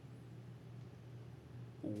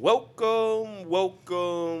Welcome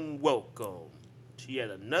to yet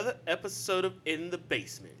another episode of In the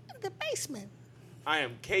Basement. The basement. I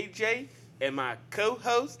am KJ, and my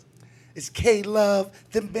co-host. It's K Love,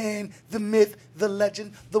 the man, the myth, the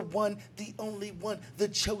legend, the one, the only one, the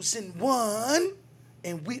chosen one.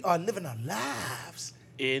 And we are living our lives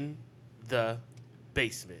In the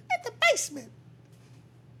Basement. at the basement.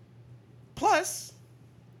 Plus,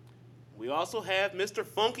 we also have Mr.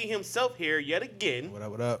 Funky himself here yet again. What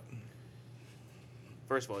up, what up?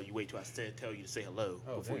 First of all, you wait till I tell you to say hello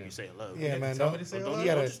before damn. you say hello. Yeah, man. tell me to say Don't, hello? don't,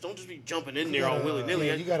 You gotta- don't just be jumping in there all willy-nilly.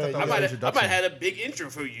 Yeah, you gotta- I might have introduction. had a big intro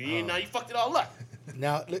for you. Now you fucked it all up.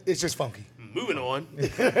 Now, it's just funky. Moving on.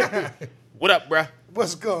 What up, bruh?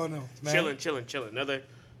 What's going on, man? Chilling.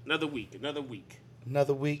 Another week. Another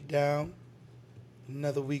week down.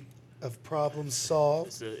 Another week of problems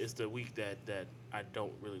solved. It's the week that I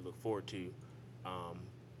don't really look forward to.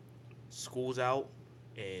 School's out,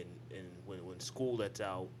 and when school lets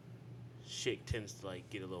out, shit tends to like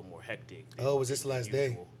get a little more hectic. Oh, was this the last day?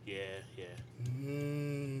 usual. Yeah.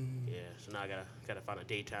 Mm. So now I gotta find a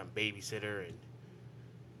daytime babysitter, and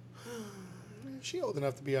She old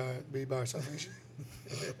enough to be by herself, ain't she?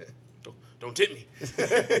 don't tip me.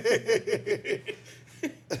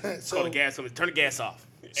 Call the gas. Turn the gas off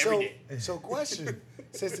every day. So question: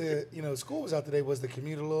 since the school was out today, was the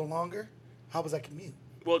commute a little longer? How was that commute?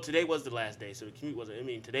 Well, today was the last day, so the commute wasn't. I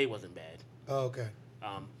mean, today wasn't bad. Oh, okay.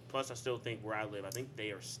 Plus, I still think where I live, I think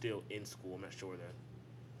they are still in school. I'm not sure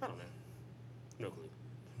that. I don't know. No clue.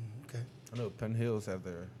 Okay. I know Penn Hills have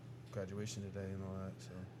their graduation today and all that, so.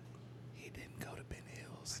 He didn't go to Penn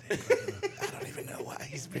Hills. I don't even know why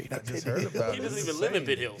he's bringing up just Penn heard Hills. about He it. doesn't It's even live in insane.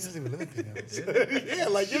 Pitt He Hills. doesn't even live in Penn Hills. Yeah,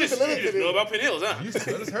 like You just know about Pitt Hills, huh? I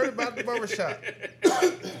just heard about the barbershop.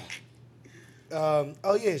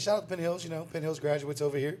 Oh yeah, shout out to Penn Hills. Penn Hills graduates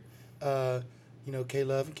over here. K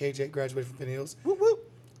Love and KJ graduated from Penn Hills. Whoop whoop.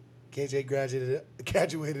 KJ graduated.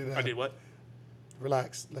 I did what?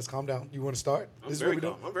 Relax. Let's calm down. You want to start? I'm This is very what we're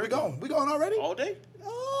calm. doing. I'm very we going. calm. We going already? All day?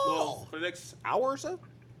 Oh. Well, for the next hour or so?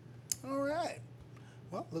 All right.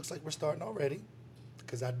 Well, looks like we're starting already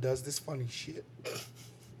because I does this funny shit.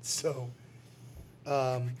 So,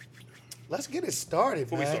 let's get it started,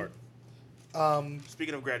 Before man. we start,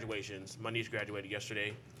 speaking of graduations, my niece graduated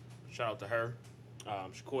yesterday. Shout out to her.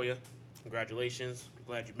 Shakoya, congratulations.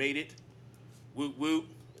 Glad you made it. Woot woot.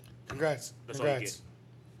 Congrats. That's all you Congrats. get.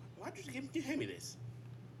 Why'd you hand me this?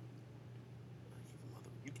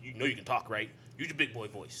 You know you can talk, right? Use your big boy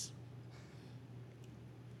voice.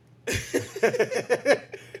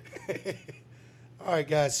 All right,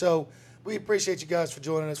 guys. So we appreciate you guys for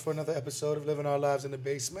joining us for another episode of Living Our Lives in the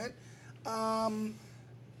Basement.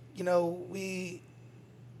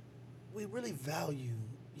 We really value,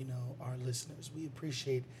 our listeners. We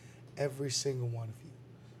appreciate every single one of you.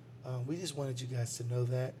 We just wanted you guys to know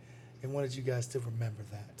that and wanted you guys to remember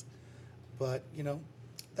that. But,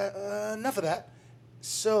 enough of that.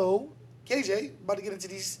 So, KJ, about to get into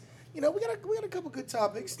these. We got a couple good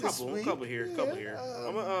topics this week. Couple here. Yeah,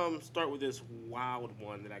 I'm gonna start with this wild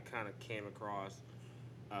one that I kind of came across,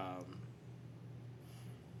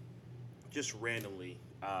 just randomly.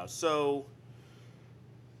 So,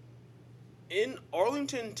 in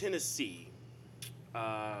Arlington, Tennessee,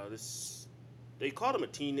 they called him a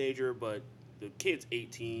teenager, but the kid's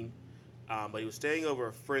 18. But he was staying over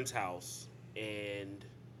a friend's house and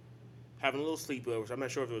having a little sleepover. So I'm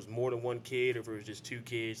not sure if it was more than one kid or if it was just two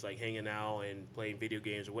kids like hanging out and playing video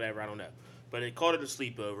games or whatever. I don't know. But they called it a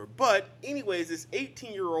sleepover. But anyways, this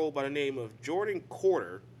 18-year-old by the name of Jordan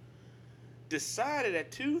Corder decided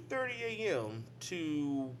at 2:30 a.m.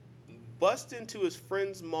 to bust into his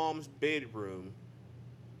friend's mom's bedroom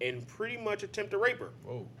and pretty much attempt to rape her.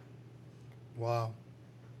 Whoa, Wow.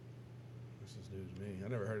 this is news to me. I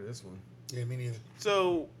never heard of this one. Yeah, me neither.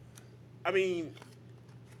 So, I mean,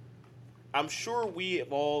 I'm sure we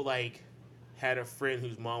have all like had a friend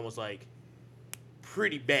whose mom was like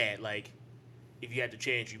pretty bad. Like, if you had to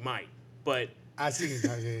change, you might. But I see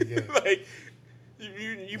it. Yeah. like,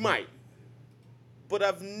 you might. But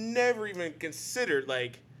I've never even considered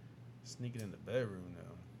like. Sneaking in the bedroom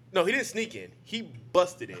now. No, he didn't sneak in. He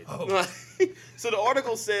busted in. Oh. So the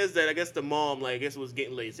article says that I guess the mom, like, I guess it was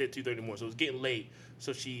getting late. It said 2:30 in the morning, so it was getting late.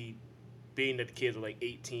 So she, being that the kids were like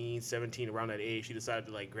 18, 17, around that age, she decided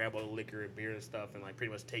to like grab all the liquor and beer and stuff and like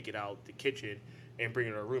pretty much take it out the kitchen and bring it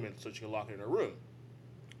in her room so she could lock it in her room.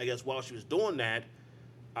 I guess while she was doing that,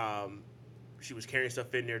 she was carrying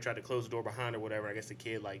stuff in there, tried to close the door behind her, whatever. I guess the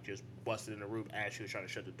kid like just busted in the room as she was trying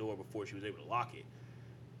to shut the door before she was able to lock it.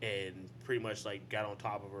 And pretty much like got on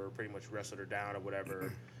top of her, pretty much wrestled her down or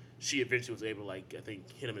whatever. She eventually was able to like I think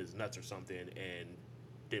hit him in his nuts or something and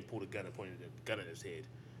then pulled a gun and pointed the gun at his head.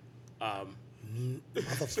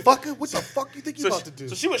 Motherfucker, what the fuck you think you about to do?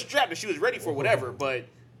 So she was strapped and she was ready for whatever, but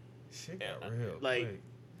Shit got real. like, quick.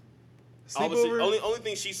 obviously, Sleepover? only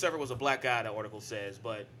thing she suffered was a black eye. The article says,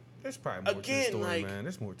 but There's probably more to the again, story, like- man.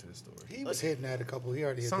 There's more to the story. He was hitting that a couple. He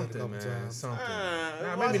already hit that a Something, couple man. times. Something.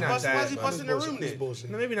 why maybe is- not why is that. he but- busting the room He's then? bullshit.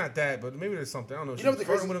 No, maybe not that, but maybe there's something. I don't know. You know what the She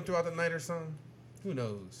flirting crazy- with him throughout the night or something. Who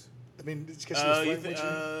knows? I mean, it's because she was flirting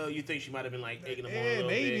with you. You think she might have been like egging him on a Yeah, little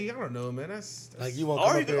maybe. bit? I don't know, man. That's Like you won't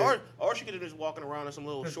come up there. Or she could have just walking around in some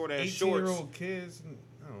little short ass shorts. 18-year-old kids.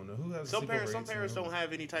 I don't know who has. Some a sleepover parents 18-year-old? don't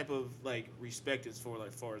have any type of like respect as far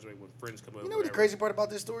like when friends come over. You know what the whatever. crazy part about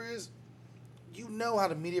this story is? You know how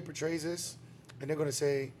the media portrays this, and they're going to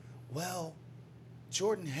say, well,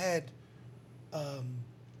 Jordan had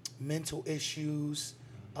mental issues.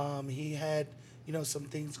 He had, some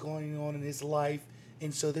things going on in his life,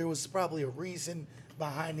 and so there was probably a reason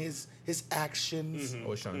behind his actions.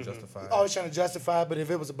 Always trying to justify. it. Always trying to justify, but if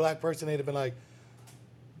it was a black person, they'd have been like,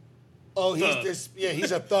 oh, he's Thug. this, yeah,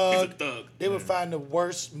 he's a thug. He's a thug. They would find the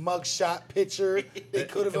worst mugshot picture they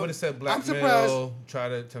could have. It would have said black I'm surprised. male try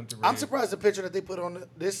to attempt to rape. I'm surprised the picture that they put on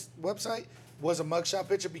this website was a mugshot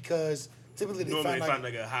picture because typically they Normally find they like find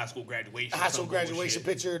like a high school graduation. a or high school some graduation bullshit.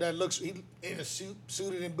 picture that looks he in a suit,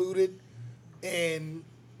 suited and booted, and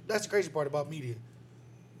that's the crazy part about media.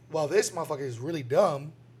 While this motherfucker is really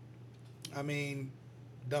dumb, I mean,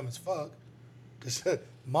 dumb as fuck, because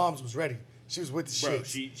mom's was ready. She was with the Bro,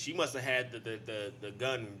 shit. she must have had the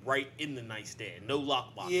gun right in the nightstand, no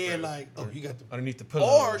lockbox. Yeah, bro. like, oh, you got the. underneath the pillow.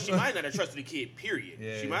 Or she might not have trusted the kid. Period.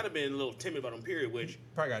 Yeah. She might have been a little timid about him. Period. Which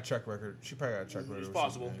probably got a track record. She probably got a track record. is or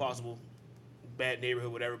possible. something. Possible. Bad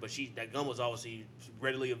neighborhood, whatever. But that gun was obviously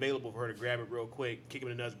readily available for her to grab it real quick, kick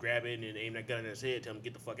him in the nuts, grab it, and aim that gun in his head, tell him to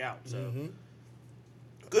get the fuck out. So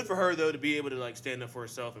good for her though to be able to like stand up for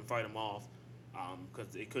herself and fight him off,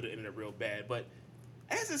 because it could have ended up real bad. But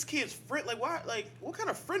as this kid's friend, like why, like what kind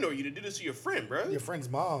of friend are you to do this to your friend, bro? Your friend's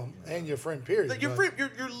mom and your friend, period. Like your But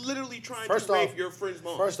friend, you're literally trying first to rape off- your friend's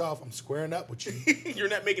mom. First off, I'm squaring up with you. You're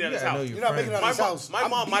not making it out You of his gotta know house. your You're not making it out friends. of his house. My I'm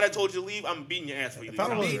mom beat- might have told you to leave. I'm beating your ass for you. If I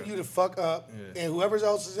I'm was- leaving. beating you the fuck up, Yeah. and whoever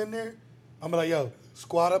else is in there, I'm be like, yo,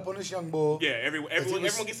 squat up on this young bull. Yeah, everyone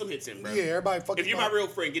was- gets some hits in, bro. Yeah, everybody fucking. If you're my real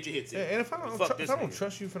friend, get your hits in. Yeah, and if I don't, Fuck if this I don't nigga.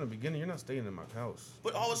 trust you from the beginning, you're not staying in my house.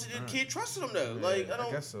 But obviously the kid trusted him though. Yeah, Like I I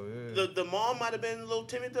don't. guess so, yeah. The mom might have been a little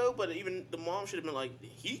timid though, but even the mom should have been like,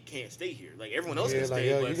 he can't stay here. Like everyone else Yeah, can like, stay,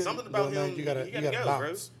 yo, but you can- something about yo, man, him, you gotta go,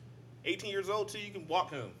 bounce. bro. 18 years old too, you can walk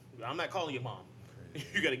home. I'm not calling your mom.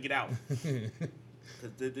 You gotta get out.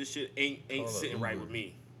 Because this shit ain't Call sitting Uber. right with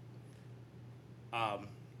me.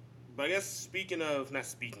 But I guess not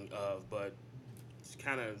speaking of, but it's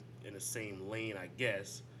kind of in the same lane, I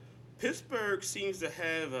guess. Pittsburgh seems to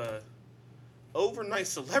have a overnight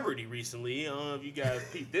celebrity recently. I don't know if you guys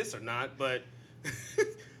peeped this or not, but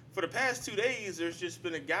for the past 2 days, there's just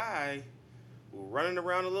been a guy running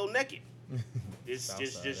around a little naked. It's South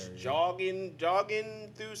just side area. jogging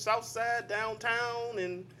through Southside downtown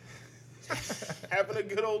and having a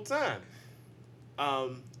good old time.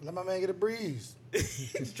 Let my man get a breeze.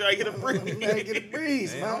 Try to get a Let my man break. get a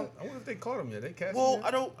breeze, Man, man. I wonder if they caught him yet. They catch Well, him I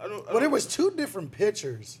yet? don't. Well, there was two different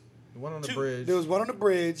pictures. The one on the two- bridge. There was one on the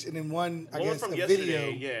bridge, and then one, I One guess, from a yesterday, video.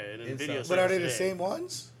 yeah, and then Inside. video. But are they the today. same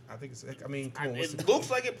ones? I think it's. I mean, come on. what's It the- looks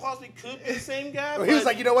like it possibly could be the same guy. Or he was but-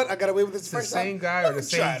 like, you know what? I got away with this It's the first same time. guy or Let the me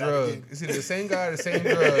same try it out drug. again. It's either the same guy or the same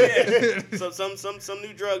drug. yeah. So some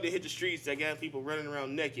new drug that hit the streets that got people running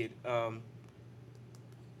around naked.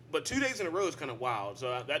 But 2 days in a row is kind of wild.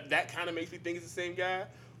 So that kind of makes me think it's the same guy.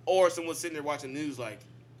 Or someone sitting there watching the news like,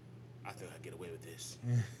 I think I'd get away with this.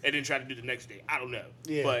 And then try to do the next day. I don't know.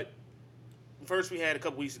 Yeah. But first we had a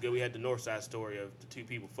couple weeks ago, we had the North Side story of the two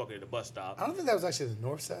people fucking at the bus stop. I don't think that was actually the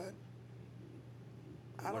north side.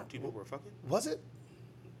 Where two people were fucking? Was it?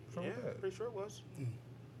 From Yeah, that. pretty sure it was.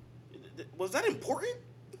 Was that important?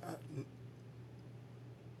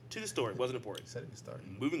 To the story, it wasn't important. Said he started.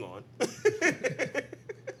 Moving on.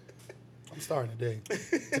 I'm starting today.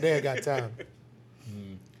 Today I got time.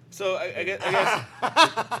 So I guess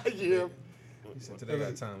Yeah. He said today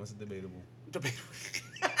got time. It's debatable.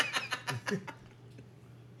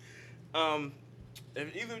 Have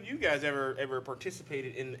either of you guys ever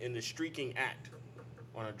participated in the streaking act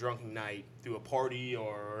on a drunken night through a party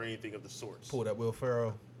or anything of the sorts? Pulled up Will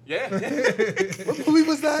Ferrell. Yeah. What movie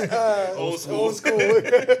was that? Old school. Old school.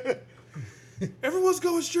 Everyone's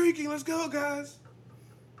going streaking. Let's go, guys.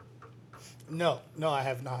 no, I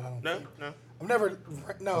have not. I don't No, think. no. I've never.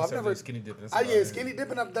 No, I've Except never. for skinny dipping. That's Yeah, about it. skinny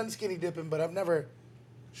dipping. I've done skinny dipping, but I've never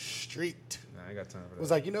streaked. Nah, I ain't got time for that.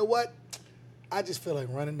 Was like, you know what? I just feel like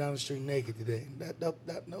running down the street naked today. That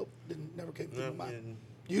nope, didn't never came through No, my mind. and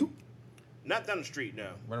You? Not down the street,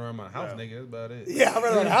 no. Run around my house, No. nigga. That's about it. Yeah, I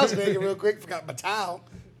ran around the house naked real quick. Forgot my towel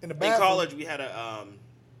in the In bathroom. college, we had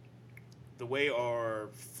the way our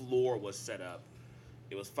floor was set up,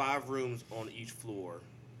 it was 5 rooms on each floor,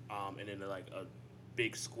 and then like a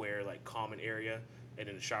big square like common area, and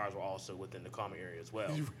then the showers were also within the common area as well.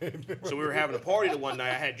 So we were having a party the one night.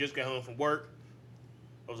 I had just got home from work.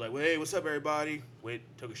 I was like, well, hey, what's up, everybody? Went,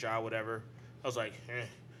 took a shower, whatever. I was like,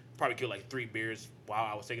 probably killed like 3 beers while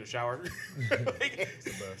I was taking a shower.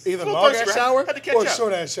 Either Full long thirst ass trap. shower Had to catch or up.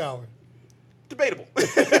 short ass shower. Debatable.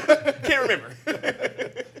 Can't remember.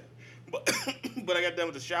 but I got done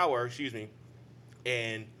with the shower,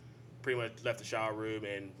 and pretty much left the shower room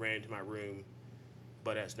and ran to my room,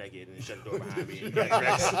 butt ass naked, and shut the door behind me. And got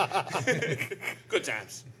dressed. Good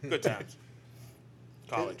times. Good times.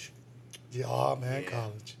 College. Yeah, oh man, Yeah.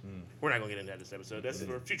 college. We're not gonna get into that this episode. That's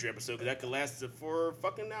for a future episode because that could last for a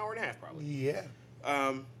fucking hour and a half probably. Yeah.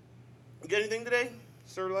 You got anything today,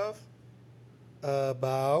 Sir Love?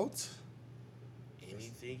 About.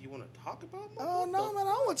 Anything you want to talk about? Oh no, man!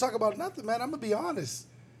 I don't want to talk about nothing, man. I'm gonna be honest.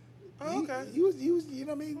 Oh, okay. You know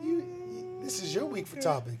what I mean? This is your week for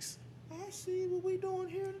topics. I see what we doing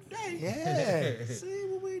here today. Yeah. See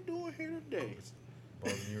what we doing here today.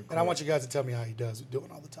 And I want you guys to tell me how he does doing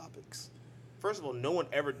all the topics. First of all, no one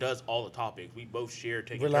ever does all the topics. We both share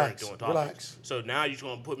taking Relax, turns doing topics. relax. So now you're just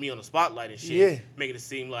gonna put me on the spotlight and shit, Yeah. making it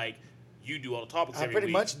seem like you do all the topics I every pretty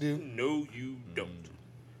week. much do. No, you don't.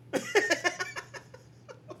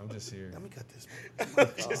 I'm just here. Let me cut this.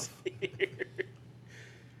 I'm just here.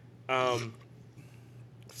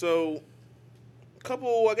 So,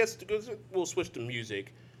 couple. I guess we'll switch to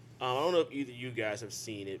music. I don't know if either of you guys have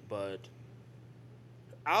seen it, but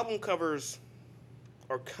album covers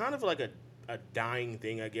are kind of like a dying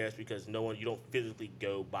thing, I guess, because you don't physically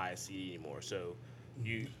go buy a CD anymore. So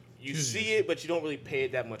you see it, but you don't really pay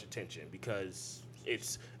it that much attention because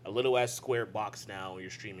it's a little ass square box now on your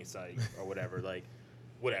streaming site or whatever. Like,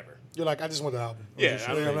 whatever. You're like, I just want the album. Yeah,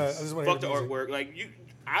 I just want to fuck the artwork. Like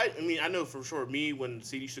I mean, I know for sure. Me, when the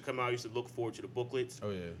CD used to come out, I used to look forward to the booklets.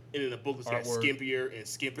 Oh yeah. And then the booklets got Artwork. skimpier and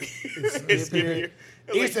skimpier and Skimpier. skimpier.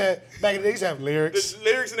 It He was used to have, back in the day, he used to have lyrics. the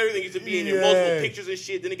lyrics and everything used to be in there, Yeah. multiple pictures and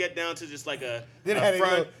shit. Then it got down to just like a Then it had a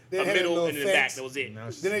front, little- then it a had a middle, little and then the back. fence. That was it. Now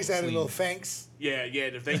it's Then they used to have a sleeve. little thanks. Yeah,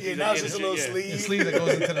 the thing. Yeah, now it's just a little yeah. sleeve. The sleeve that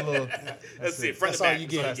goes into the little. That's it. Front That's to all back. you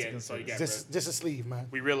That's all get. you get. That's all you got, Just a sleeve, man.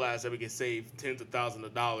 We realized that we could save tens of thousands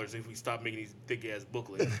of dollars if we stop making these thick ass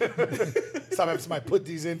booklets. Stop having somebody put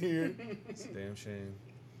these in here. It's a damn shame.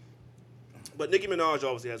 But Nicki Minaj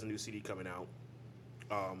obviously has a new CD coming out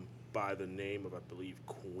by the name of, I believe,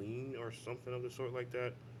 Queen or something of the sort like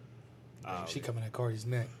that. She coming at Cardi's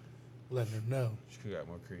neck, letting her know. She could have got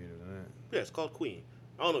more creative than that. Yeah, it's called Queen.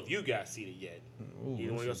 I don't know if you guys seen it yet. Ooh, You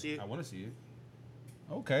don't want to go see it? I want to see it.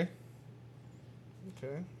 Okay.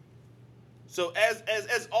 Okay. So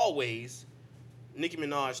as always, Nicki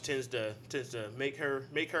Minaj tends to make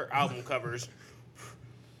her album covers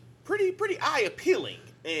pretty eye appealing,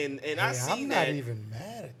 and I Hey, seen I'm that. not even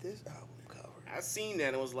mad at this album cover. I seen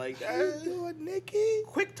that and was like, How you doing, Nicki?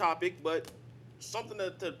 quick topic, but something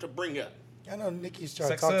to bring up. I know Nicki's trying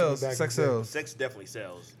Sex to talk sells. to me back. Sex in the day. sells. Sex definitely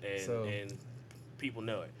sells, and people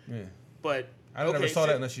know it. Yeah. But I never saw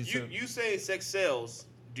that unless you said. you saying sex sells.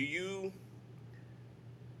 Do you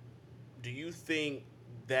think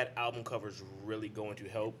that album cover is really going to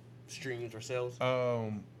help streams or sales?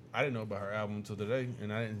 I didn't know about her album until today,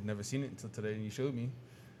 and I never seen it until today, and you showed me.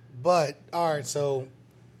 But all right, so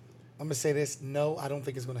I'm gonna say this: no, I don't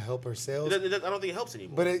think it's gonna help her sales. I don't think it helps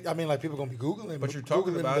anymore. But I mean, like people gonna be googling. But you're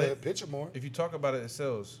talking Googling about the it. picture more. If you talk about it, it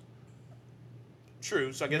sells.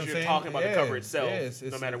 True. So I You know guess what you're I'm talking saying? about the cover itself, Yeah, it's-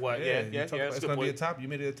 no matter what. Yeah. you talk about- That's it's a good gonna be a point. topic. You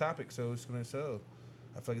made it a topic, so it's gonna sell.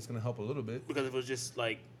 I feel like it's gonna help a little bit. Because if it was just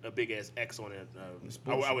like a big ass X on it, It's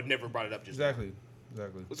I bullshit. would never brought it up. Just Exactly.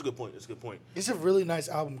 That's a good point. That's a good point. It's a really nice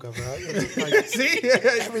album cover. Right? Like, See,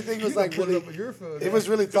 everything was like really. It was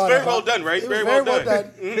really thought very about. well done, right? It was Very very well well done.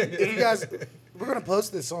 done. If you guys, we're gonna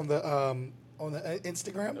post this on the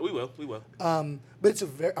Instagram. We will. But it's a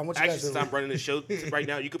very. I want you Actually, guys since to. I'm running the show right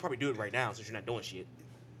now, you could probably do it right now since you're not doing shit.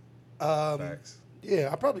 Facts. Yeah,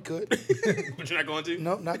 I probably could. But you're not going to.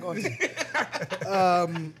 No, not going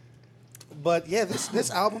to. But yeah, this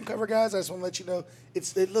album cover, guys, I just want to let you know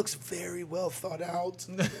it looks very well thought out,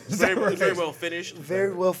 Very well finished.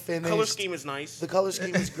 very well finished. Color scheme is nice. The color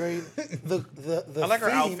scheme is great. The I like her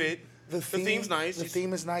theme- outfit. The theme's nice. The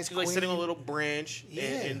theme is nice. She's like sitting on a little branch, Yeah.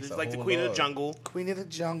 and It's it's a like the whole queen of the lot. jungle. Queen of the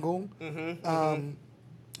Jungle. Mm-hmm.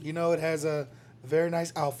 You know, it has a very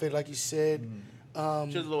nice outfit, like you said. She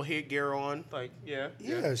has a little headgear on. Like, yeah.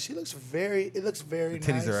 Yeah, she looks very. It looks very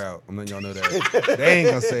The titties nice. are out. I'm letting y'all know that. They ain't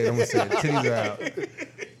gonna say it. I'm gonna say it. The titties are out.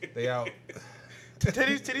 They out.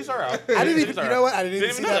 Titties are out. I didn't even. Titties are You out. know what? I didn't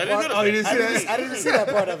even see that part. Oh, you didn't see that? I didn't see that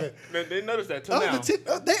part of it. They didn't notice that till Oh, now.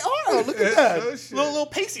 they are. Look at that. Oh, shit. Little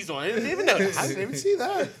pasties on it. I didn't even notice. I didn't even see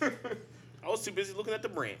that. I was too busy looking at the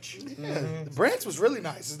branch. Yeah, the branch was really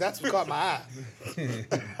nice. That's what caught my eye.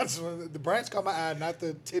 The branch caught my eye, not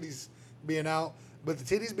the titties being out. But the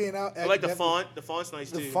titties being out. I like the font. The font's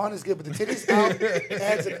nice The too. font is good, but the titties out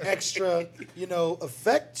adds an extra,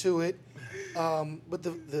 effect to it. But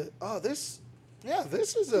this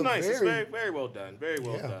is a nice. It's very. very, very well done. Very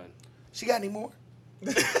well Yeah. done. She got any more?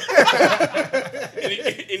 Any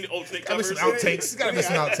alternate Gotta be covers? some outtakes. Gotta be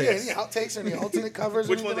some Yeah, outtakes. any outtakes or any alternate covers? or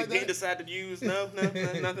Which one anything did like they that? decide to use? No,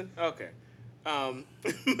 nothing. Okay.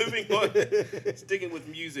 Moving on. Sticking with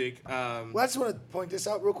music. Well, I just want to point this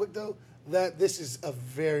out real quick though. That this is a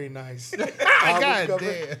very nice album God cover.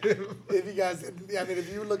 damn. If you guys, if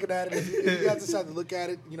you're looking at it, if you guys decide to look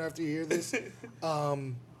at it, after you hear this,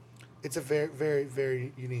 it's a very, very,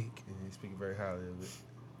 very unique. He's speaking very highly of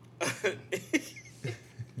it.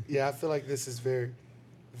 Yeah, I feel like this is very,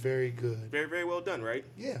 very good. Very, very well done, right?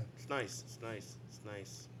 Yeah, It's nice. It's nice. It's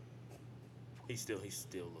nice. He's still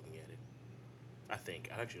looking at it. I think.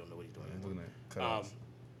 I actually don't know what he's doing. I'm looking at cutouts.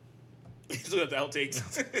 He's looking at the outtakes.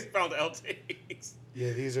 Found the outtakes.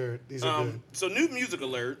 yeah, these are good. So new music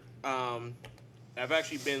alert. I've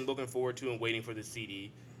actually been looking forward to and waiting for this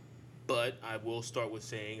CD, but I will start with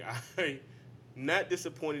saying I'm not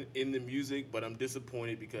disappointed in the music, but I'm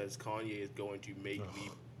disappointed because Kanye is going to make me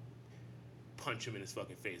punch him in his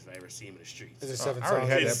fucking face if I ever see him in the streets. Is it 7 I already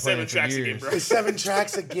songs? had It's that playing 7 for tracks years. again, bro. It's 7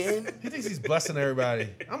 tracks again. He thinks he's blessing everybody.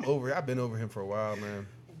 I'm over it. I've been over him for a while, man.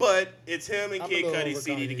 But it's him and I'm a Kid little Cudi's over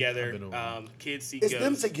CD Kanye. together. I've been over Kids See It's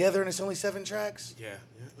Ghosts. them together and it's only 7 tracks. Yeah.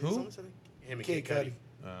 Who? It's only 7? Him and Kid Kid Cudi.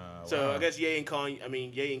 Cudi. So Wow. I guess Ye and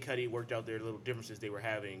Cudi worked out their little differences they were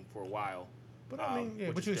having for a while. But I mean, yeah,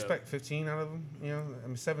 which what is you dope. expect? 15 out of them? I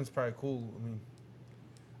mean, 7's probably cool. I mean,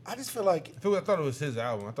 I just feel like I thought it was his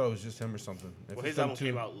album. I thought it was just him or something. If Well, it's his them album two,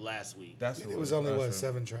 came out last week. That's it was only that's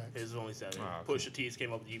 7 tracks. His is only 7. Ah, cool. Pusha T's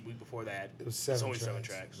came up the week before that. It was It's 7 only 7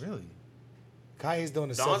 tracks. tracks. Really? Kanye's doing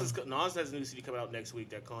the Nas 7. has a new CD coming out next week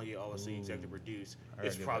that Kanye obviously executive produced. I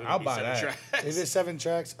It's gotta get probably that. I'll gonna be buy 7 that. tracks. Is it 7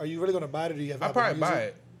 tracks? Are you really going to buy it or do you have I'll Apple probably Music? buy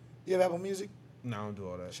it. You have Apple Music? No, I don't do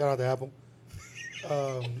all that. Shout out to Apple.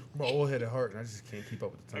 I'm an old-headed heart, and I just can't keep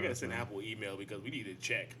up with the I times. gotta send man. Apple email because we need to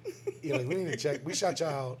check. We need to check. We shout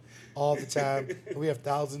y'all out all the time. We have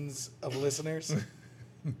thousands of listeners.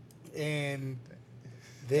 And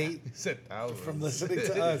they, He said thousands. from listening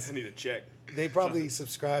to us, I need to check. they probably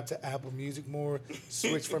subscribe to Apple Music more,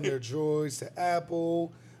 switch from their Droids to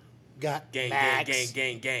Apple, got Gang, Macs,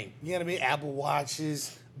 gang. you know what I mean? Apple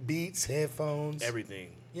Watches, Beats, headphones. Everything.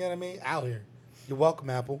 You know what I mean? Out here. You're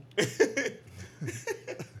welcome, Apple.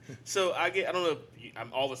 So I don't know if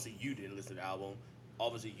obviously you didn't listen to the album.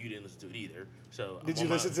 Obviously you didn't listen to it either. So Did I'm you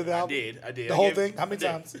on listen to the album? I did. The I whole gave- thing? How many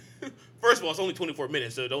I did. times? First of all, it's only 24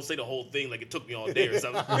 minutes, so don't say the whole thing like it took me all day or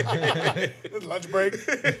something. Lunch break.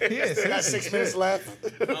 Yes, Got 6 minutes left.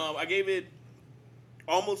 I gave it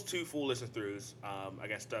almost 2 full listen throughs. I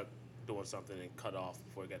got stuck doing something and cut off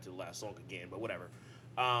before I got to the last song again, but whatever.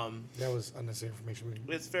 That was unnecessary information.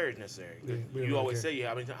 It's very necessary. We don't You really always care. say,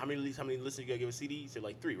 how many listens you gotta give a CD? You said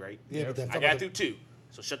like 3, right? Yeah, but that's I got through 2,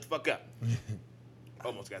 so shut the fuck up.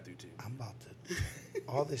 Almost got through 2. I'm about to.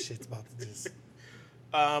 All this shit's about to just.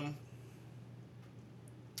 I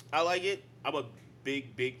like it. I'm a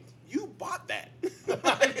big. You bought that.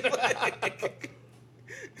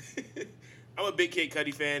 I'm a big Kid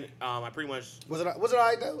Cudi fan. I pretty much. Was it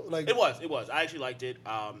alright though? Like It was. I actually liked it.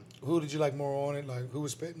 who did you like more on it? Like who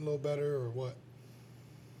was spitting a little better or what?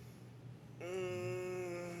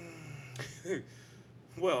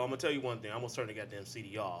 Well, I'm gonna tell you one thing. I'm gonna turn the goddamn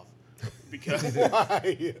CD off because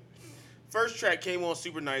Why? first track came on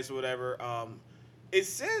super nice or whatever. It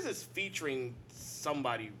says it's featuring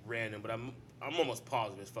somebody random, but I'm almost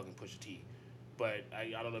positive it's fucking Pusha T. But I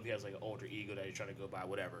don't know if he has like an alter ego that he's trying to go by,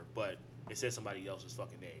 whatever. But it says somebody else's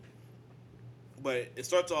fucking name. But it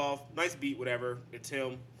starts off nice beat, whatever. It's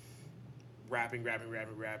him rapping,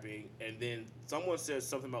 and then someone says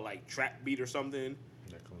something about like trap beat or something.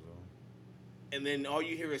 That comes on. And then all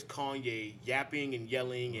you hear is Kanye yapping and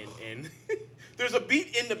yelling, and there's a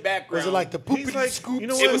beat in the background. Was it like the He's poopity like, scoop? you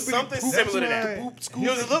know It what? was something That's similar to why- that. Poop It scoop.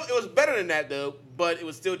 was it was better than that though, but it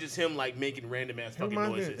was still just him like making random ass He fucking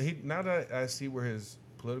reminds noises. me, now that I see where his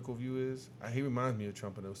political view is, he reminds me of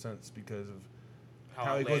Trump in a sense because of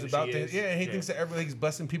how he goes outlandish about he things. is. Yeah, he thinks that everything's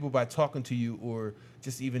blessing people by talking to you or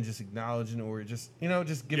just acknowledging or just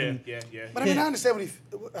just giving. Yeah. But I mean, I understand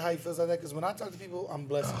how he feels like that because when I talk to people, I'm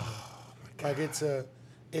blessing them. Like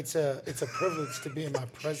it's a privilege to be in my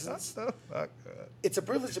presence. Shut the fuck up. It's a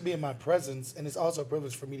privilege to be in my presence, and it's also a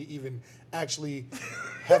privilege for me to even actually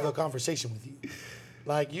have a conversation with you.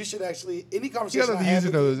 Like you should actually any You conversation gotta I let the have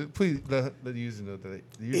user with know. Please let the user know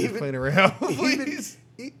that the user's Even- playing around. you, Please.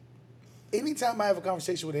 anytime I have a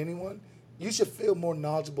conversation with anyone, you should feel more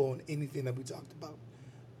knowledgeable on anything that we talked about,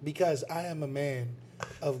 because I am a man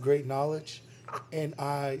of great knowledge, and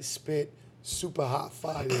I spit super hot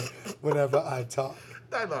fire whenever I talk.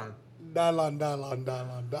 Dylon.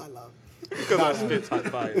 Dylon. Because I spit hot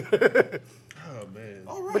fire. Oh man.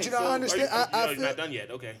 All right. But you know, I understand. You're not done yet.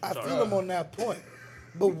 Okay. I Sorry. feel him on that point.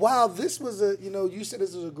 But while this was you said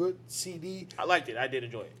this was a good CD, I liked it. I did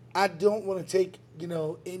enjoy it. I don't want to take,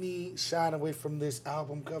 any shine away from this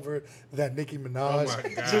album cover that Nicki Minaj Oh my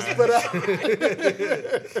God. just put out.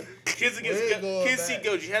 Kids Way going Kids See back.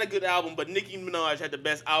 Ghost. You had a good album, but Nicki Minaj had the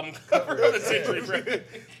best album cover of the century. Bro.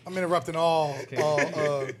 I'm interrupting all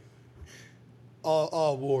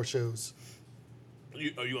war shows.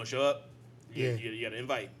 You gonna show up? Yeah. You got an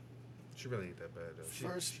invite. She really ain't that bad though. She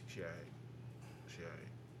First- she alright. She alright.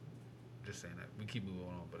 Just saying that. We keep moving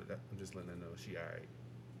on, but I'm just letting her know she alright.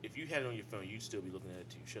 If you had it on your phone, you'd still be looking at it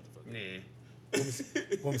too. Shut the fuck up.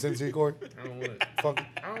 Nah. Want me to send it to you, Corey? I don't want it. Funky.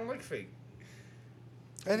 I don't like fake.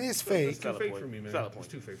 That is It's fake. too Valid fake point. for me, man. Valid It's point.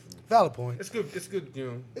 too fake for me. Valid point. It's good. It's good.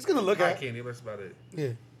 It's gonna look eye at. candy. That's about it. Yeah.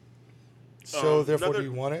 So therefore, another, do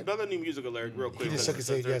you want it? Another new music alert, real quick. He just shook his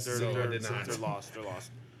head yes. No, I did not. They're lost. They're lost.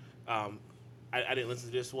 I didn't listen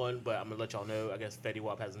to this one, but I'm gonna let y'all know. I guess Fetty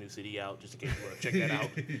Wap has a new CD out, just in case you want to check that out.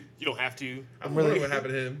 You don't have to. I'm really- wondering what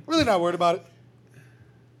happened to him. Really not worried about it.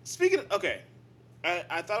 Speaking of, okay,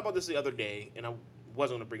 I thought about this the other day, and I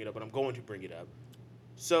wasn't going to bring it up, but I'm going to bring it up.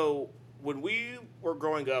 So when we were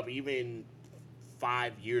growing up, even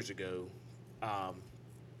 5 years ago,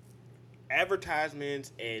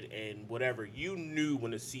 advertisements and whatever, you knew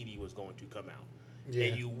when a CD was going to come out, Yeah.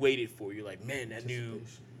 and you waited for. You're like, man, that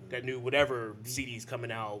new whatever CD's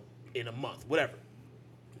coming out in a month, whatever.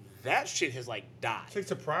 That shit has like died. It's like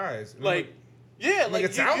surprise. And Like, yeah, like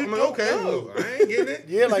it's you, out. You I'm like, don't okay, know. well, I ain't getting it.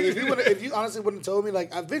 Yeah, like if you honestly wouldn't have told me, like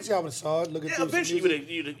eventually I would have saw it, looking Yeah, through some eventually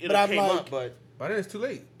music. it But I'm came like- up, but. By then it's too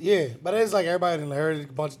late. Yeah, but it's like everybody done heard it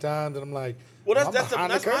a bunch of times, and I'm like, Well, I'm that's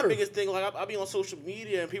behind the my curve. biggest thing. Like, I be on social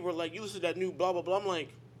media and people are like, "You listen to that new blah blah blah." I'm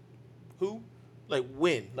like, "Who? Like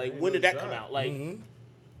when? Like when did that come out?" Like,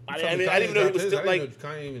 I didn't even know he was still like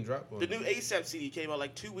Kanye even dropped one. the new ASAP CD came out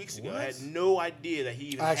like 2 weeks ago. I What? had no idea that he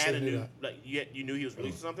even I had actually a knew new. that. Like, you knew he was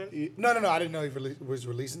releasing something, No, I didn't know he was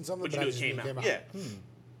releasing something, but you I knew it just came knew out. Yeah.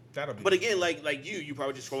 That'll be. But again, like you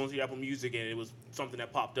probably just scrolling through Apple Music and it was something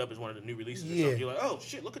that popped up as one of the new releases. Or Yeah. something. You're like, "Oh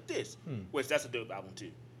shit, look at this!" Which that's a dope album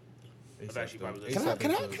too. I've actually probably Can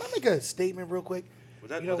I make a statement real quick? Was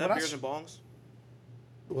that You know, was that when I Beers sh- and Bongs?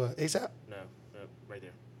 What ASAP? No, right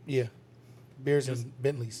there. Yeah, beers and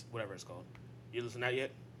Bentleys. Whatever it's called. You listen to that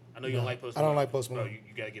yet? I know you don't No, like Post I Malone. don't like Post Malone. Bro,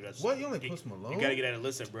 you gotta give that. What? You don't like Post Malone? You gotta get that a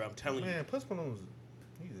listen, bro. I'm telling Man, Post Malone's.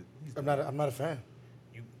 He's I'm not a fan.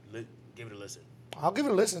 you. Give it a listen. I'll give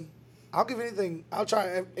it a listen. I'll give anything. I'll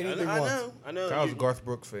try anything once. I know. I was a You- Garth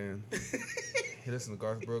Brooks fan. He listened to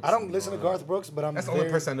Garth Brooks. I don't and, listen to Garth Brooks, but I'm That's the very,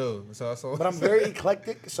 only person I know. So but I'm very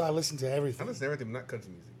eclectic, so I listen to I everything. listen to everything, but not country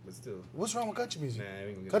music, but still. What's wrong with country music? Nah, I ain't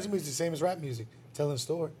gonna get Country that. music is the same as rap music, telling a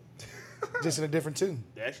story, just in a different tune.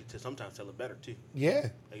 They actually sometimes tell it better too. Yeah,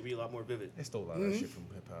 They can be a lot more vivid. They stole a lot of shit from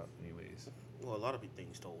hip hop, anyways. Well, a lot of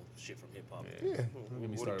things stole shit from hip hop. Yeah. yeah. Don't get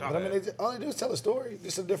me What started are But I we mean, all they do is tell a story,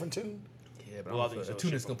 just a different tune. Yeah, but Well, I I think a some tune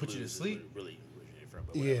shit that's gonna from put you to blues is sleep. Really originated from,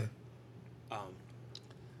 but Yeah. whatever.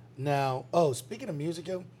 Now, speaking of music,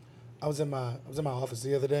 yo, I was in my office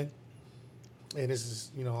the other day, and this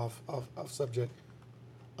is off subject.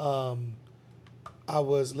 I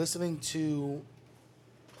was listening to.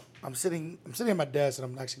 I'm sitting at my desk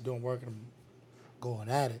and I'm actually doing work and I'm going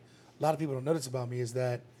at it. A lot of people don't notice about me is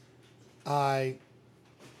that I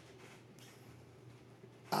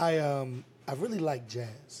really like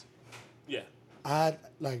jazz. Yeah. I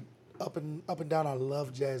like up and down. I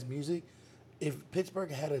love jazz music. If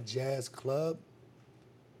Pittsburgh had a jazz club,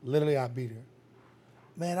 literally I'd be there.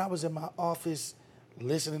 Man, I was in my office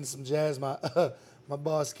listening to some jazz. My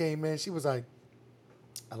boss came in. She was like,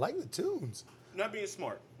 "I like the tunes." Not being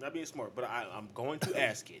smart, but I'm going to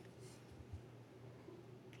ask it.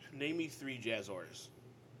 Name me 3 jazz artists.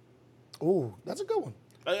 Ooh, that's a good one.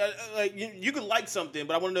 Like you can like something,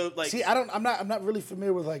 but I want to know like. See, I'm not really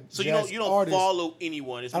familiar with like So jazz you don't artists. follow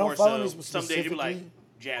anyone. It's I don't more follow so any some days you be like, specifically.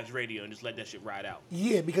 jazz radio and just let that shit ride out.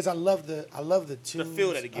 Yeah, because I love the tunes.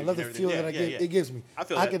 feel that it gives I love you the and feel everything. that Yeah, yeah. it gives me. I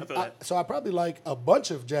feel that. So I probably like a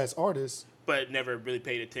bunch of jazz artists. But never really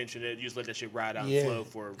paid attention. You just let that shit ride out Yeah, and flow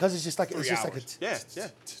for because it's just like 3 hours.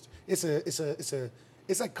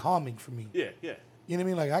 It's like calming for me. Yeah. You know what I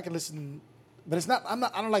mean? Like I can listen, but it's not.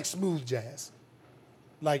 I don't like smooth jazz.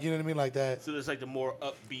 Like, you know what I mean, like that. So it's like the more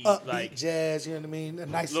upbeat, Upbeat like jazz. You know what I mean? A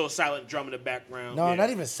nice. little silent drum in the background. No, yeah.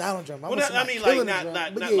 not even silent drum. Well, I mean, like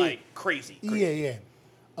not like crazy. Yeah.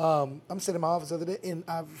 I'm sitting in my office the other day, and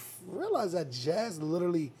I've realized that jazz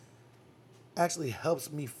literally actually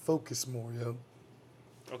helps me focus more, yo.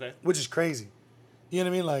 Okay. Which is crazy. You know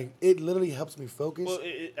what I mean? Like, it literally helps me focus. Well,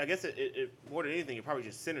 I guess it more than anything, it probably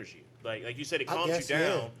just centers you. Like you said, it I calms guess, you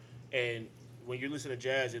down, and when you're listening to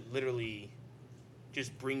jazz, it literally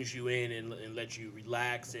just brings you in and lets you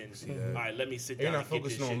relax and all right, let me sit down. You're not and get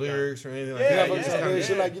this focusing on shit lyrics or anything like Yeah, that. yeah, You just yeah, kinda-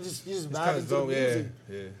 yeah. Like, you just It's vibe kind into of the music.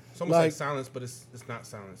 yeah. It's almost like Like- silence, but it's not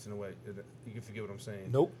silence in a way. You can forget what I'm saying.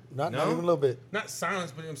 Nope, not No? even a little bit. Not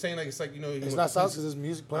silence, but I'm saying like it's like It's not silence because there's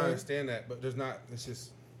music I playing. understand that, but there's not. It's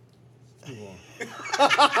just. Let's move on.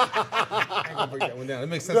 I ain't gonna break that one down. It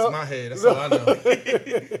makes sense in my head. That's all I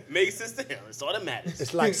know. Makes sense to him. It's all that matters.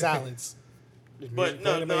 It's like silence. There's But music no,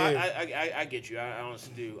 playing in no, my ear. I get you. I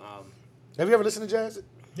honestly do. Have you ever listened to jazz?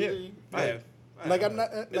 Yeah. I have. Like, I'm not.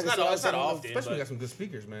 It's like I not. said, It's not I often. Especially when but, you got some good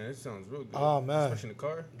speakers, man. It sounds real good. Oh, man. Especially in the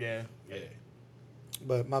car. yeah.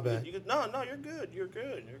 But my bad. You could, no, you're good. You're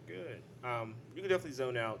good. You can definitely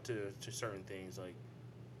zone out to certain things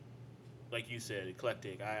like you said,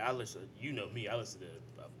 eclectic. I listen. You know me. I listen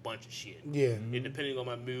to a bunch of shit. Yeah. And depending on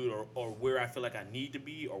my mood or where I feel like I need to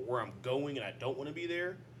be or where I'm going and I don't want to be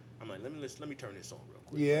there, I'm like, let me turn this on real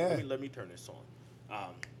quick. Yeah. Let me turn this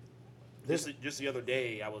on. Just the other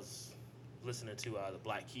day, I was listening to the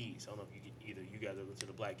Black Keys. I don't know if either you guys are listening to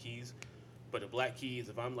the Black Keys, but the Black Keys,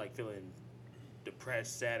 if I'm like feeling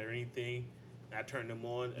depressed, sad, or anything, I turn them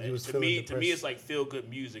on. You was To feeling me, depressed. it's like feel good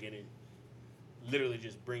music, and it literally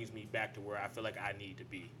just brings me back to where I feel like I need to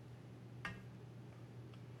be.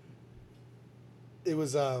 It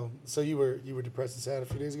was so you were depressed and sad a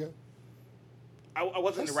few days ago? I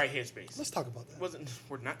wasn't in the right headspace. Let's talk about that.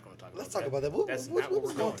 We're not going to talk about Let's that. talk about that. That's What not what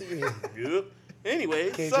was we're going going. through your head? Yep. Anyway,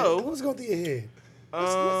 KJ, so what was going through your head?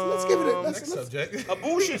 Let's give it a Next subject. a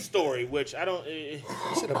bullshit story, which I don't.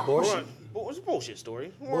 shit abortion. It was a bullshit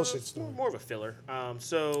story. Bullshit story. More of a filler.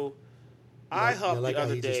 So I IHOP like the how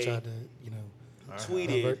other he just day tried to, tweeted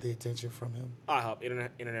divert the attention from him. IHOP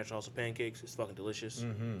International House of Pancakes. It's fucking delicious.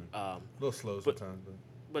 A little slow sometimes,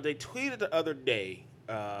 But they tweeted the other day,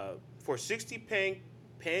 for 60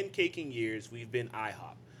 pancaking years, we've been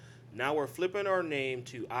IHOP. Now we're flipping our name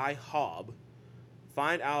to IHOB.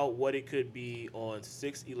 Find out what it could be on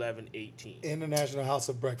 6/11/18. International House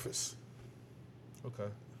of Breakfast. Okay.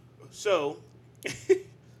 So,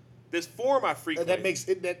 this forum I frequent. That makes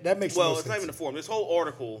that makes well, no it's not sense. even a forum. This whole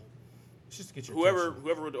article, It's just to get your whoever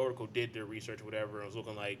attention. wrote the article did their research or whatever, and was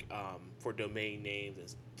looking like for domain names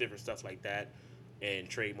and different stuff like that, and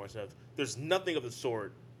trademark stuff. There's nothing of the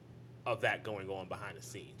sort of that going on behind the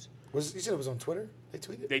scenes. You said it was on Twitter? They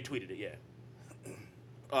tweeted? They tweeted it, yeah.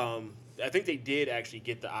 I think they did actually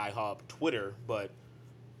get the IHOP Twitter, but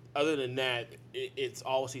other than that, it's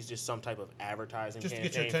always just some type of advertising Just to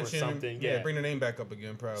get campaign your attention. for something. Yeah, bring the name back up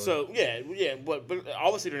again, probably. So yeah, but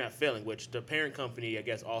obviously they're not failing. Which the parent company, I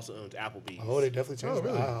guess, also owns Applebee's. Oh, they definitely changed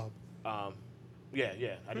really? it. Wow.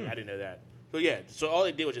 Yeah, I didn't know that. But yeah, so all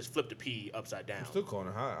they did was just flip the P upside down. I'm still calling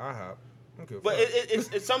it IHOP. Okay, But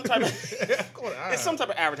it's some type of it's it's some type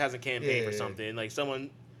of advertising campaign for Yeah. something. Like someone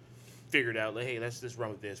figured out, like, hey, let's just run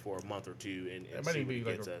with this for a month or two and It might see even what be it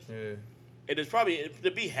like gets us. yeah. And it's probably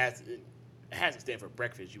the B has to stand for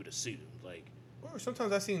breakfast. You would assume, like, Or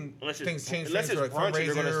sometimes I've seen Unless it's- things change unless for like it's brunch and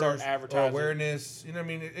they're gonna fundraisers start or advertising. awareness. You know what I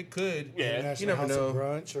mean? It could. Yeah. International You never House know. of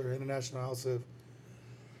Brunch or International House of...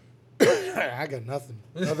 I got nothing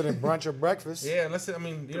other than brunch or breakfast. Yeah, unless you Could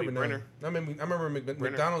never be know. Brenner. I remember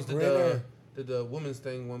McDonald's Brenner. did the women's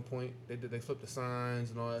thing one point. They flipped the signs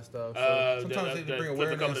and all that stuff. So the- sometimes they the- bring flip a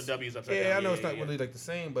awareness. couple of W's upside Yeah, down. I know Yeah, it's not yeah, really like the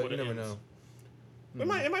same, but With you the never M's. know.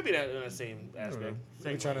 It might be that in the same aspect.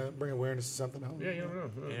 Same We're trying way. to bring awareness to something. Yeah, you never know.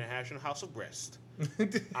 International House of Breast.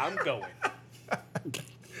 I'm going.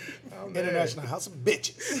 International House of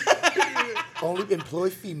Bitches. Only employ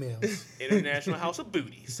females. International House of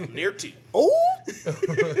Booties. I'm there too. Oh!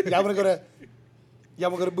 Y'all wanna go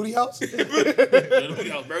to Booty House? Go to Booty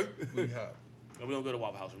House, bro. IHOP. No, we don't go to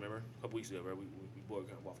Waffle House. Remember, a couple weeks ago, bro. We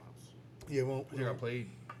boycotted Waffle House. Yeah, won't. You got played.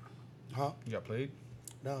 Huh? You got played.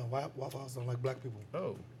 No, Waffle House don't like black people.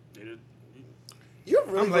 Oh, They did- You're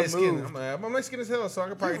really I'm light skinned. removed. I'm light skinned as hell, so I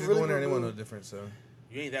could probably You're just really go in there and they won't know removed. different. So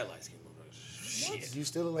You ain't that light skinned, motherfucker. Shit. You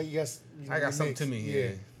still look like you got. I got something to me.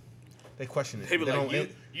 Yeah. They question it. They be They like,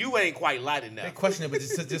 don't. you ain't quite light enough. They question it, but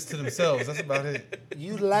just to themselves. That's about it.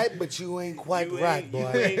 You light, but you ain't quite You right, ain't-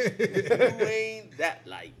 boy. You ain't that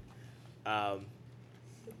light.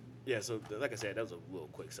 Yeah, so like I said, that was a little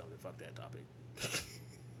quick something. Fuck that topic.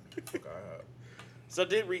 So I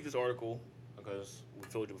did read this article because we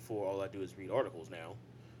told you before. All I do is read articles now.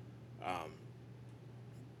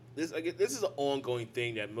 This is an ongoing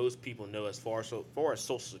thing that most people know as far as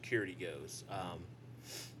Social Security goes.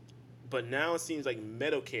 But now it seems like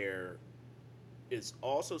Medicare is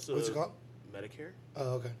also What's it called? Medicare.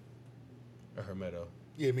 Oh, okay. I heard Meadow.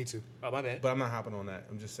 Yeah, me too. Oh, my bad. But I'm not hopping on that.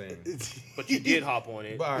 I'm just saying. But you did hop on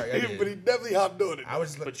it. But all right, I But he did. definitely hopped on it. I was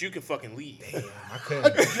just like, But you can fucking leave. damn, I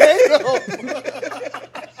couldn't.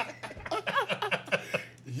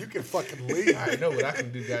 You can fucking leave. I know what I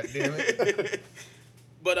can do, goddamn it.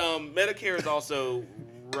 But Medicare is also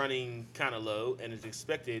running kind of low and is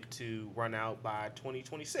expected to run out by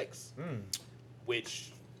 2026,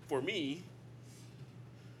 which for me,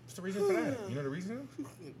 What's the reason for that? You know the reason?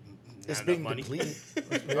 It's not being enough money. depleted.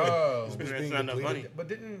 Oh. It's That's being not enough depleted. money. But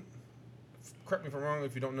didn't, correct me if I'm wrong,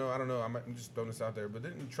 if you don't know, I don't know, I'm just throwing this out there, but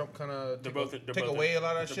didn't Trump kind of take away a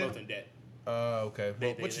lot of that They're shit? both in debt. Okay.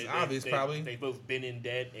 Well, which is obvious, probably. They've both been in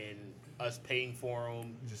debt, and us paying for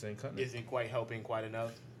them You just ain't cutting it. isn't quite helping quite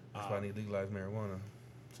enough. That's why I need legalized marijuana.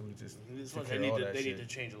 So we just This take one, care they of all need to that they shit. need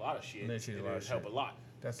to change a lot of shit. They change a and lot it of would help shit. a lot.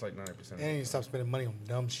 That's like 90%. And you need to stop spending money on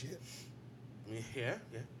dumb shit. Yeah.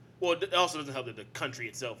 Well, it also doesn't help that the country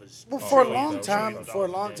itself is. Well, for a really, long though. time, trillions of for a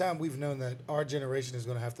dollars in long debt. time, we've known that our generation is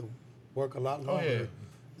going to have to work a lot Oh, longer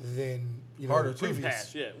than Harder, the too. previous.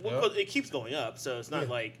 Past, yeah. Well, Yep. 'cause it keeps going up, so it's not Yeah.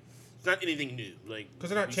 like it's not anything new. Like Because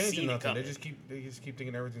they're not we've changing seen it nothing. They coming. just keep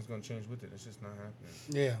thinking everything's going to change with it. It's just not happening.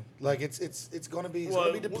 Yeah, like it's going to be it's Well,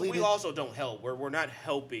 going to be depleted. we also don't help. We're not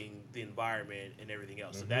helping the environment and everything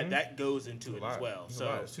else. So that goes into it a lot. as well. It's a So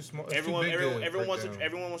lot. It's too small. It's too everyone big to everyone wants break to down.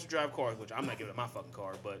 everyone wants to drive cars, which I'm not giving up my fucking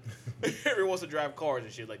car, but everyone wants to drive cars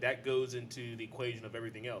and shit. Like that goes into the equation of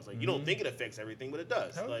everything else. Like you don't think it affects everything, but it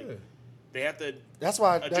does. Hell like yeah. they have to that's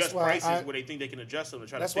why adjust prices where they think they can adjust them to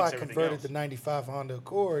try to that's fix why I everything converted else. the '95 Honda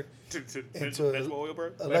Accord to into that's what oil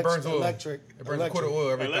burn? That burns oil. electric. It burns a quarter oil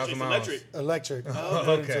every 1,000 miles. Electric. Electric. Oh,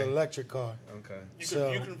 Converted okay. to an electric car. Okay.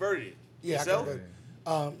 So- You converted it. Yeah, I yourself? converted.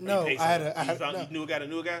 You No, paid I had someone. a, I had, You no, knew a guy, I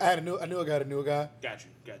knew a guy. Got you.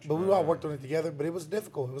 But we all worked on it together. But it was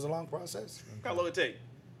difficult. It was a long process. How long it take?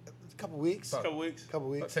 A couple weeks. About- Couple weeks. Couple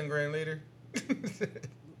About weeks. 10 grand later.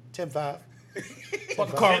 10-5. Bought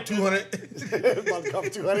the car for 200. About to come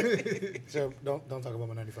 200. So don't talk about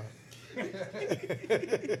my 95.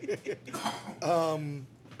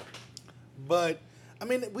 But I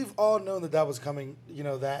mean, we've all known that was coming. You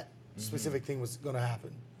know that specific thing was going to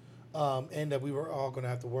happen, and that we were all going to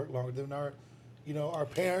have to work longer than our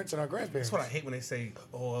parents and our grandparents. That's what I hate when they say,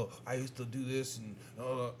 "Oh, I used to do this," and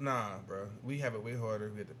nah, bro. We have it way harder.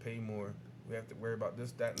 We have to pay more. We have to worry about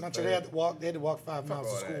this, that, and Not the sure third. they had to walk 5 Fuck miles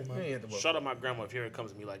to all school, that. We man. ain't have to walk. Shut up, my grandma. If you ever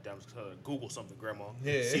comes to me like that, I'm just gonna Google something, grandma.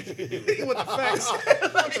 Yeah. See if you can do He it. want the facts.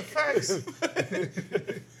 the facts.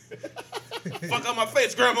 Fuck on my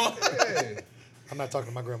face, grandma. Yeah. I'm not talking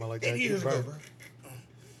to my grandma like that. 8 years Bro. ago, bro.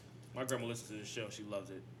 My grandma listens to this show. She loves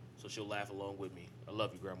it, so she'll laugh along with me. I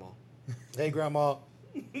love you, grandma. Hey, grandma.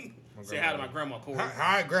 Say hi to my grandma, Corey.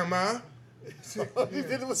 Hi, grandma.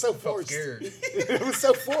 It was so Felt forced. scared. It was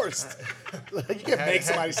so forced. Like, you can make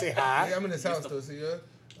somebody say hi. Yeah, I'm in this house though, so yeah.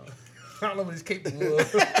 I don't know what he's capable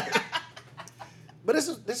of. But this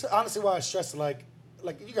is honestly why I stress like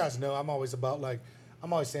you guys know I'm always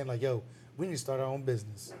saying like, yo, we need to start our own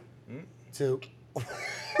business. To what?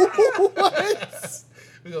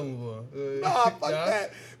 We gonna move on. Nah, fuck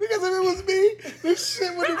that. Because if it was me, this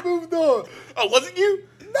shit would have moved on. Oh, was it you?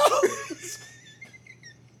 No.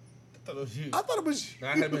 I thought it was you. I thought it was Nah,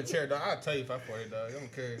 I had been a chair, dog. I'll tell you if I farted, dog. I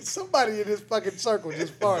don't care. somebody in this fucking circle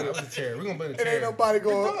just I farted. was a chair. We're gonna blame the It chair. ain't nobody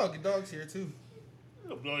going- Your dog's here too.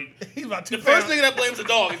 He's about The 2 first pounds. nigga that blames the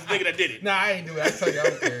dog is the nigga that did it. Nah, I ain't do it. I tell you, I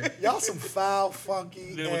don't care. Y'all some foul,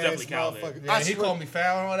 funky Then it was ass definitely Cal then. motherfuckers. Yeah, I he swear, called me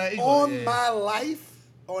foul and all that. He on go, yeah. my life,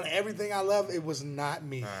 on everything I love, it was not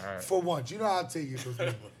me. All right. For once, you know I'll tell you if it was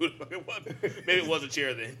me. It wasn't. Maybe it was a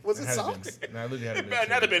chair then. Was it Had to socks? been. Nah, I literally had to Man, been. a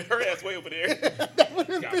that'd chair. have been her ass way over there. That would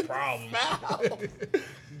have Got been problems. foul.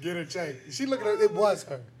 Get her checked. She looking at it was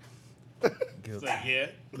her. It's like, yeah.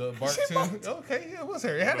 The bark too. Okay, yeah, it was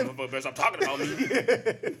her. It had to But better stop talking about me.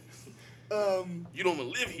 You don't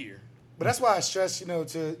even live here. But that's why I stress,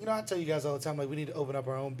 I tell you guys all the time, like we need to open up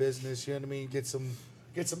our own business. You know what I mean? Get some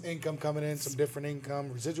income coming in, some different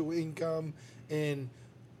income, residual income, and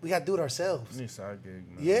we got to do it ourselves. Need a side gig,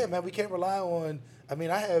 man. Yeah, man, we can't rely on. I mean,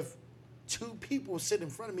 I have 2 people sitting in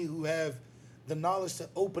front of me who have the knowledge to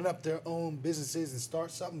open up their own businesses and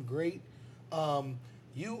start something great.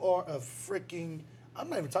 You are a freaking. I'm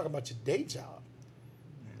not even talking about your day job.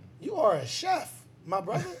 You are a chef, my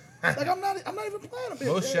brother. Like I'm not even playing a bit.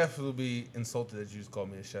 Most chefs will be insulted that you just call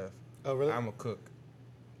me a chef. Oh really? I'm a cook.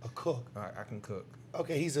 A cook. I can cook.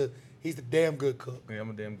 Okay, he's a damn good cook. Yeah, I'm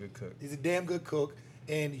a damn good cook. He's a damn good cook.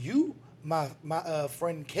 And you, my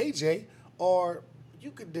friend KJ,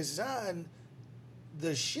 you could design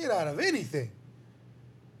the shit out of anything.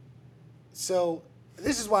 So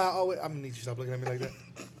this is why I'm gonna need you to stop looking at me like that.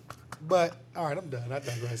 But all right, I'm done. I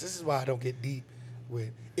digress. This is why I don't get deep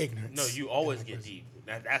with ignorance. No, you always get deep.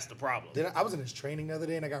 That's the problem. I was in this training the other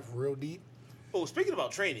day and I got real deep. Oh, speaking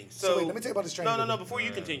about training, So wait, let me tell you about this training. No. Before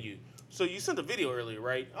you continue, so you sent a video earlier,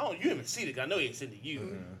 right? Oh, you haven't seen it. I know he didn't send it to you.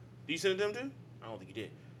 Mm-hmm. Did you send it to him too? I don't think you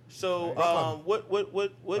did. So, Rock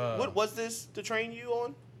what was this to train you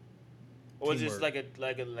on? Or was this Teamwork.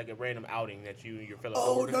 like a random outing that you and your fellow?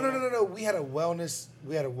 Oh coworkers went on? no. We had a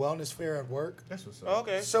wellness fair at work. That's what's up. Oh,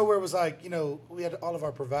 okay. So where it was like, we had all of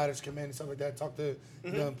our providers come in and stuff like that, talk to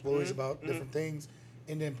the employees about different things.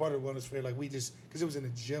 And then part of the wellness fair, like because it was in the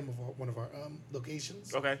gym of one of our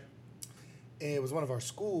locations. Okay. And it was one of our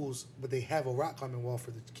schools, but they have a rock climbing wall for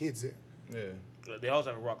the kids there. Yeah. They also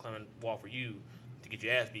have a rock climbing wall for you to get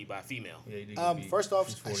your ass beat by a female. Yeah, you did get beat. First off,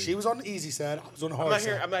 She's 40. she was on the easy side. I was on the hard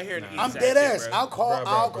side. I'm not hearing. I'm dead ass. I'll call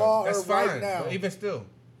her That's right fine, now. but even still,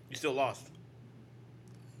 You still lost.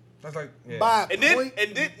 that's like yeah. By And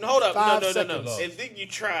then hold up, 0.5 no. seconds. And then you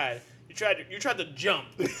tried to jump.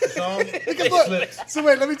 So I'm- Look, slipped. so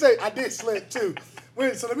wait, let me tell you, I did slip too.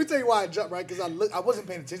 Wait, so let me tell you why I jumped, right? Because I wasn't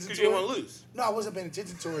paying attention Because to you it. didn't want to lose. No, I wasn't paying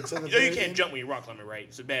attention to it. Until the You know you very can't end. jump when you're rock climbing, right?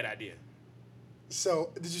 It's a bad idea. So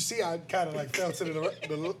did you see? I kind of like fell to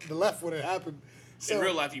the left when it happened. So, In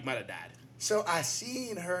real life, you might have died. So I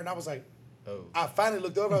seen her and I was like, Oh. I finally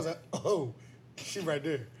looked over. I was like, oh, she right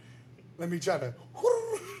there. Let me try to,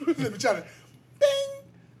 bing,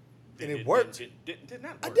 and it worked. Did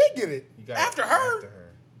not work. I did get it. You got After it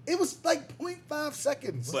her? It was like 0.5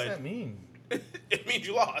 seconds. What's But- that mean? It means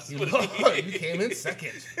you lost. You What lost. it You mean? came in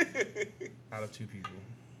second out of 2 people.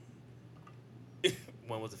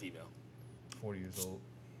 One was a female. 40 years old.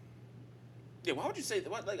 Yeah, why would you say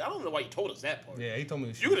that? Like, I don't know why you told us that part. Yeah, he told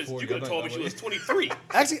me she You was could 40. have told me she was 23.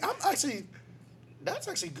 Actually, that's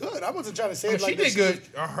actually good. I wasn't trying to say I mean, it like she this.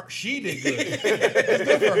 did good. She did good. It's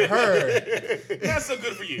good for her. Not so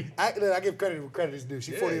good for you. I give credit where credit is due.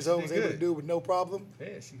 She's Yeah, 40 years old, she was did able to good. do it with no problem.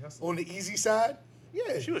 Yeah, she hustled. On the easy side,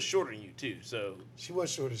 yeah, She was shorter than you too. So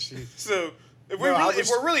was short as she. if No, if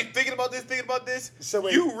we're really thinking about this, So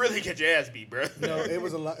wait. you really get your ass beat, bro. No, it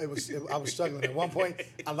was a lot. I was struggling. At one point,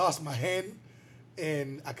 I lost my hand,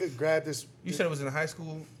 and I couldn't grab this. You said it was in high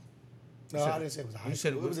school? No, you said- I didn't say it was a high you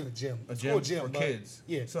said school. It was in a gym. A School gym, for but- kids.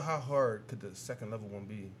 Yeah. So how hard could the second level one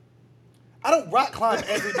be? I don't rock climb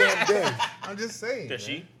every damn day. I'm just saying. Does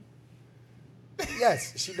she?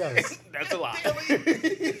 Yes, she does. That's a lie.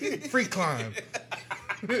 Free climb.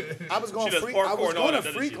 I was going She does free. parkour I was and all going that, to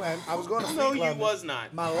doesn't free she? climb. I was going to free No, climb. you was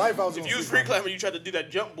not. My life, I was If going you to was free climbing, you tried to do that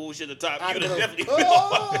jump bullshit at the top. You would have definitely been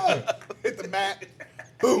oh, hit the mat.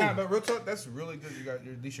 Boom. Nah, but real talk, that's really good. You got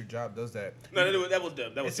at least your job does that. No, that was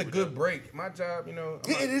dumb. That was It's a super good dumb. break. My job, I'm Yeah, not-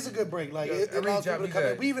 it is a good break. Like Yeah, it every allows job people to needs come in.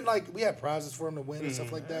 that. We even we had prizes for them to win and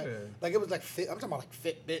stuff like that. Yeah. Like it was like I'm talking about like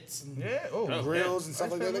Fitbits and Yeah. Oh, Oh, grills and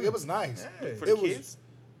stuff like that. Like it was nice. Yeah. For It the was- kids?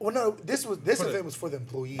 Well, no, this For the- event was for the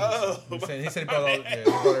employees. Oh, He said he brought, he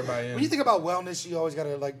brought everybody in. When you think about wellness, you always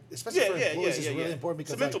gotta especially for employees, it's really important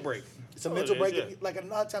because It's a mental break. It's a Oh, mental it break. is, yeah. Like a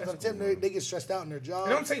lot of times on the That's tip, they get stressed out in their job. It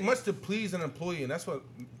don't take much to please an employee, and that's what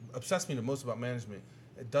obsessed me the most about management.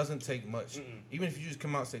 It doesn't take much. Even if you just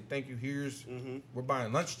come out and say, "Thank you, here's we're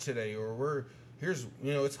buying lunch today," or here's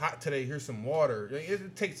it's hot today. Here's some water.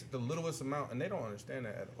 It takes the littlest amount, and they don't understand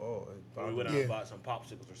that at all. We went out Yeah. and bought some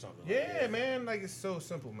popsicles or something. Yeah, man. Like it's so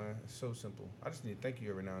simple, man. It's so simple. I just need to thank you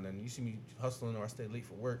every now and then. You see me hustling or I stay late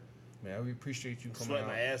for work, man. I really appreciate you coming Sweating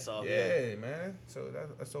out. my ass off. Yeah, man. So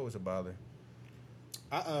that's always a bother.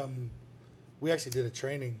 We actually did a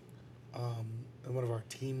training in one of our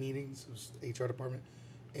team meetings. It was HR department,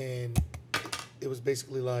 and it was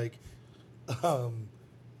basically like,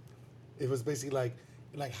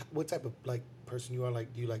 like what type of like person you are.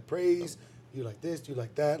 Like, do you like praise? Do you like this? Do you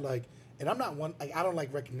like that? Like, and I'm not one. Like, I don't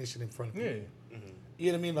like recognition in front of people. Yeah. You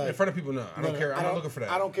know what I mean? Like In front of people, no. I don't care. I'm not looking for that.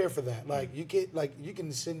 I don't care for that. Like you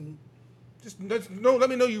can send No, let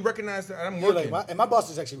me know you recognize that I'm Yeah, working. like my boss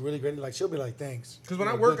is actually really great. Like she'll be like, "Thanks." Because when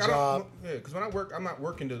You I know, work, good job. I'm not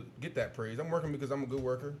working to get that praise. I'm working because I'm a good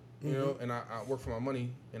worker, you know, and I work for my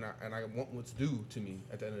money, and I want what's due to me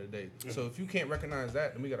at the end of the day. So if you can't recognize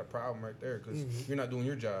that, then we got a problem right there because you're not doing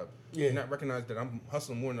your job. Yeah. You're not recognizing that I'm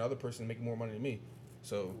hustling more than the other person, making more money than me.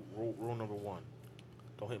 So, Rule number 1: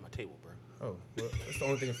 don't hit my table, bro. oh, well, that's the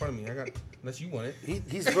only thing in front of me. I got unless you want it.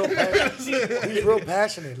 He's real passionate. He's real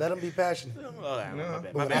passionate. Let him be passionate. Oh, my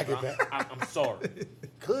bad. Well, I get that. I'm sorry.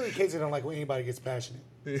 Clearly, Casey don't like when anybody gets passionate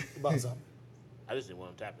about something. I just didn't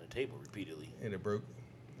want him tapping the table repeatedly. And it broke.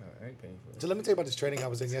 I ain't paying for it. So let me tell you about this training I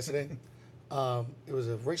was in yesterday. It was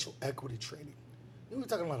a racial equity training. You know, we're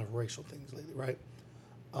talking a lot of racial things lately, right?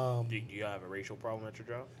 Do you have a racial problem at your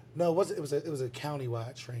job? No, it wasn't. It was a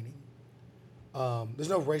countywide training. There's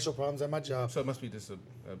no racial problems at my job. So it must be just a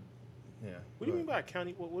yeah. What do you mean by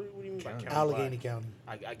county? What do you mean by county? Allegheny County.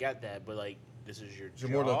 I got that, but like, this is your Is there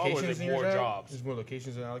job, more locations or is it in your more job? jobs? There's more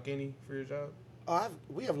locations in Allegheny for your job?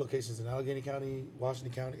 We have locations in Allegheny County,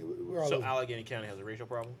 Washington County. We're all So over. Allegheny County has a racial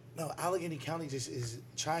problem? No, Allegheny County just is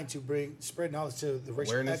trying to spread knowledge to the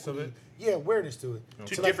racial Awareness of equity. it? Yeah, awareness to it. To like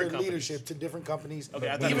different their companies. leadership, to different companies. Okay,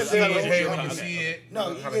 I thought Even it was- their I thought it own was hey, your when you company. company. see it, No,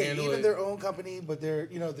 how to handle even it. their own company, but they're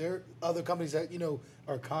there are other companies that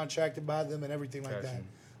are contracted by them and everything like Gotcha. that.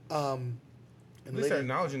 At And least they're lady-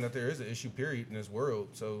 acknowledging that there is an issue, period, in this world.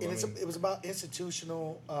 So and I mean, it was about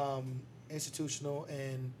institutional and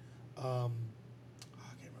I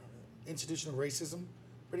can't remember, institutional racism,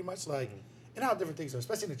 pretty much like, and how different things are,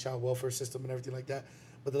 especially in the child welfare system and everything like that.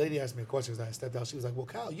 But the lady asked me a question as I stepped out. She was like, "Well,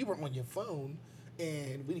 Kyle, you weren't on your phone,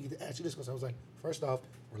 and we didn't get to ask you this question." I was like, "First off,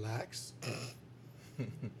 relax."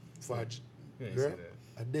 Before You didn't girl, say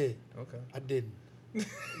that. I did. Okay. I didn't.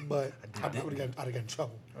 But I'd have got in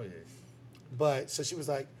trouble. Oh yeah. But so she was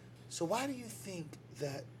like, "So why do you think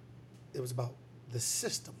that it was about the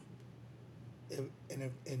system?"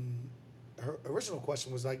 And her original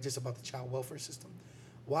question was like just about the child welfare system.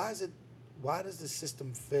 Why does the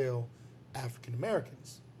system fail African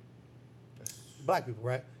Americans? Black people,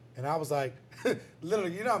 right? And I was like,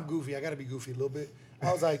 literally, I'm goofy. I got to be goofy a little bit.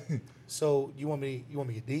 I was like, "So you want me to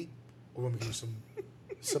get deep, or want me to give you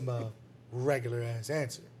some regular ass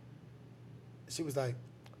answer?" She was like,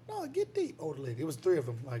 "No, get deep, older lady." It was 3 of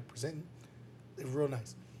them like presenting. They were real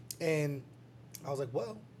nice, and I was like,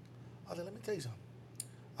 "Well," let me tell you something.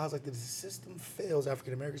 I was like, "The system fails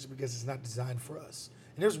African Americans because it's not designed for us."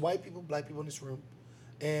 And there's white people, black people in this room,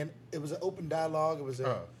 and it was an open dialogue. It was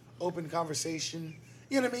an open conversation.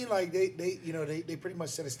 You know what I mean? Like they pretty much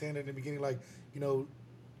set a standard in the beginning, like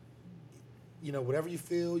whatever you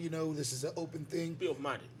feel, this is an open thing. Be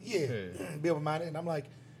open-minded. Yeah, be open-minded. And I'm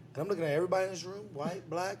looking at everybody in this room, white,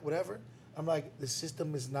 black, whatever. I'm like, the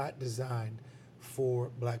system is not designed for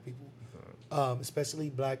black people, especially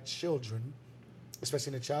black children,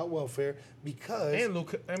 especially in the child welfare, because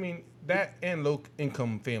and low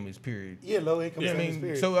income families, period. low income Yeah, families,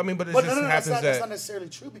 period. so but it But just no, happens that's not necessarily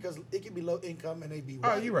true, because it can be low income and they be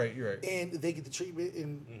white. Oh, you're right. And they get the treatment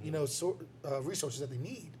and resources that they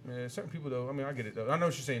need. Yeah, certain people though. I mean, I get it though. I know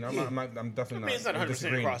what you're saying. I'm definitely not. It's not 100%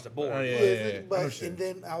 disagreeing. across the board. Oh, yeah. But I know what you're and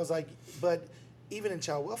then I was like, but even in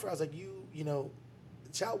child welfare, I was like,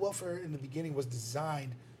 child welfare in the beginning was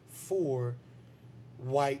designed for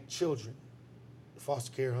white children,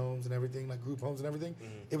 foster care homes and everything, like group homes and everything.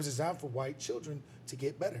 It was designed for white children to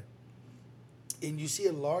get better. And you see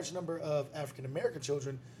a large number of African American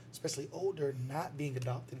children, especially older, not being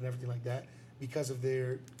adopted and everything like that because of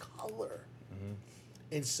their color.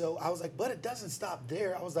 And so I was like, but it doesn't stop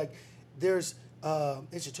there. I was like, there's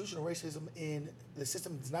institutional racism in the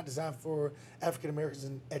system. It's not designed for African Americans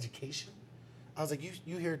in education. I was like,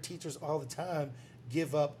 you hear teachers all the time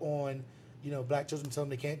give up on, black children, tell them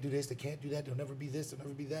they can't do this, they can't do that, they'll never be this, they'll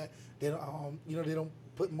never be that. They don't, they don't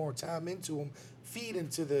put more time into them, feed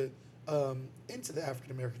into the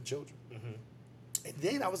African American children. And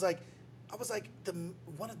then I was like,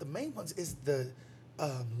 one of the main ones is the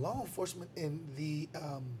law enforcement in the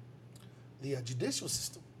judicial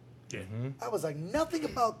system. Yeah. I was like, nothing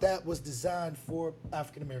about that was designed for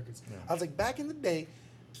African Americans. Yeah. I was like, back in the day,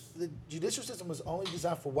 the judicial system was only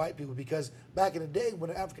designed for white people, because back in the day when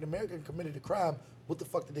an African American committed a crime, what the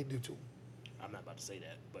fuck did they do to him? I'm not about to say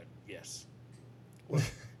that, but yes.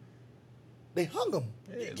 They hung him.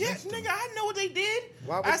 Yeah, nigga, I know what they did.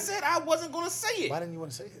 Why would I you- said I wasn't going to say it. Why didn't you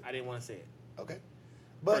want to say it? I didn't want to say it. Okay.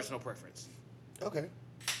 But Personal preference. okay.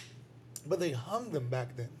 But they hung them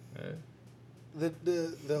back then. Yeah.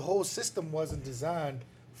 The whole system wasn't designed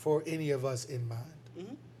for any of us in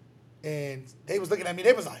mind. And they was looking at me,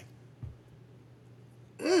 they was like,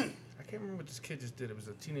 I can't remember what this kid just did. It was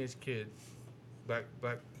a teenage kid, black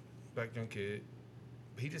young kid.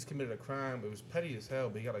 He just committed a crime. It was petty as hell,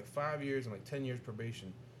 but he got like 5 years and like 10 years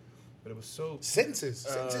probation. But it was so Sentences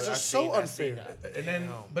are I've so seen unfair. that. And then,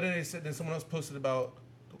 but then they said, then someone else posted about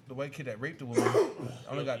the white kid that raped the woman.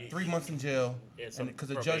 Only got 3 months in jail, Yeah, and some because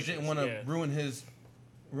the judge didn't want to yeah. ruin his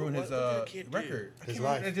What did the kid do? record. I His can't remember-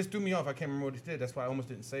 life. It just threw me off. I can't remember what he did. That's why I almost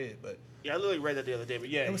didn't say it. But Yeah, I literally read that the other day. But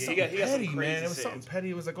yeah, it was he something got some petty, crazy man. It was something sentence. petty.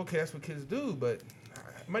 It was like, okay, that's what kids do, but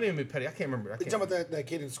it might even be petty. I can't remember. I You can't talking about that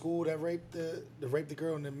kid in school that raped the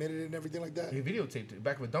girl and admitted it and everything like that? He videotaped it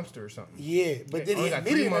back of a dumpster or something. Yeah, but Yeah, then he only got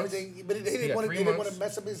admitted 3 it and months. everything. But they He didn't got want 3 to. They didn't want months. to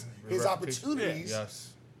mess up his Reputation. opportunities.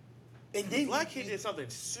 Yes. And The then black kid did something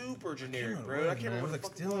super generic, Can't bro. remember I can't what it remember. was, like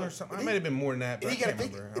what the fuck stealing it or was. something. And I might have been more than that, but And I you gotta can't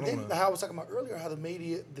think, remember. I and don't then know. how I was talking about earlier, how the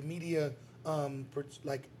media,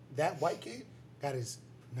 like that white kid got his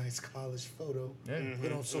nice college photo Yeah.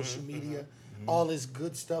 put on social media, all his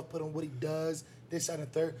good stuff put on what he does, this and the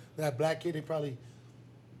third. That black kid, they probably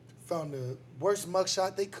found the worst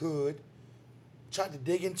mugshot they could, tried to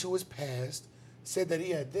dig into his past, said that he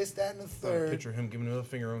had this, that, and the Found a third. picture of him giving a middle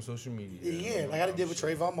finger on social media. Yeah, like I did with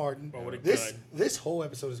Trayvon Martin. Or with a This gun. this whole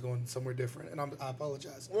episode is going somewhere different, and I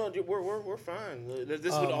apologize. Well, dude, we're fine. This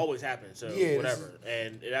would always happen. So yeah, this whatever,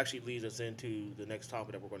 and it actually leads us into the next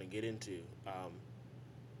topic that we're going to get into.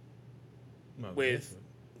 No, With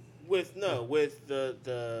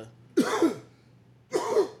the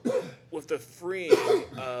with the freeing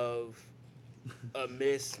of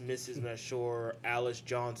Mrs. Mashore, Alice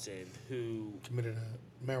Johnson, who Committed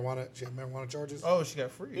she had marijuana charges. oh, she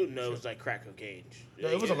got free. who knows like crack cocaine. No,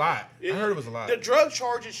 it was a lot. I heard it was a lot. The drug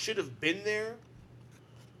charges should have been there,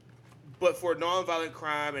 but for a nonviolent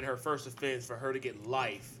crime and her first offense, for her to get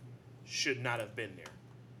life, should not have been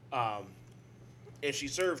there. And she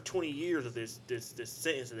served 20 years of this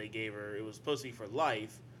sentence that they gave her. It was supposed to be for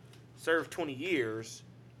life. Served 20 years.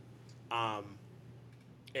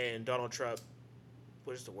 And Donald Trump,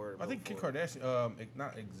 what is the word? I think Kim for it? Kardashian,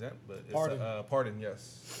 not exempt, but it's Pardon. pardon,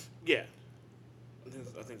 yes. Yeah. I think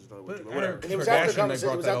there's another word. But But whatever. And it was Kardashian, after, they it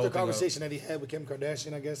brought was that after whole the thing up. conversation that he had with Kim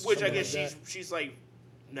Kardashian, I guess. Which I something guess like that. she's like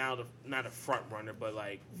now not a front runner, but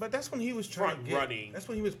like But that's when he was trying Front to get, running. That's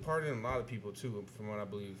when he was pardoning a lot of people too, from what I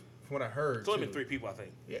believe, from what I heard. it's only too. been 3 people, I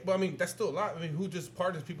think. Yeah, but I mean that's still a lot. I mean, who just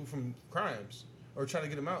pardons people from crimes or try to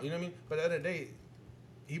get them out? You know what I mean? But at the end of the day,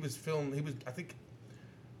 he was filmed. He was. I think,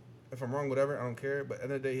 if I'm wrong, whatever, I don't care. But at the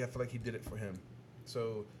end of the day, I feel like he did it for him.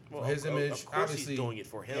 So Well, for his of image, course obviously, he's doing it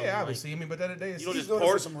for him. Yeah, like, obviously. I mean, but at the end of the day, it's, you don't He's just doing it for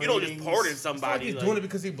pardon. some You don't just ratings. pardon it's not like somebody. he's like- doing it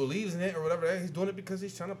because he believes in it or whatever. He's doing it because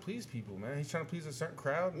he's trying to please people, man. He's trying to please a certain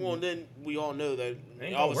crowd. Well, then we all know that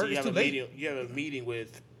gonna obviously work. you It's have too a late. meeting. You have a meeting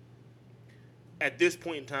with, at this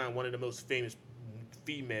point in time, one of the most famous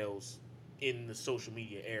females in the social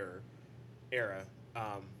media era,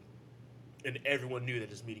 and everyone knew that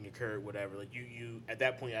this meeting occurred. Whatever, like you at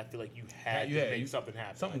that point, I feel like you had to make something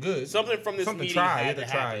happen. something Like, good. Something from this Something to meeting try. You had had to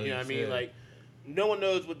to try happen. at You know what I least, mean? yeah. Like no one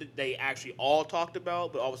knows what they actually all talked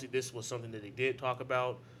about, but obviously this was something that they did talk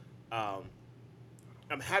about.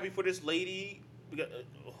 I'm happy for this lady. Because,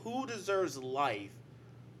 who deserves life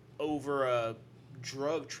over a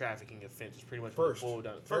drug trafficking offense? Is pretty much what it First. boiled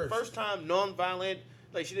down. First. First time, non-violent.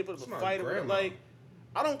 Like she didn't put up It's a my fight or whatever. grandma. Like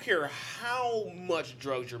I don't care how much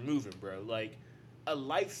drugs you're moving, bro. Like a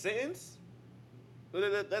life sentence.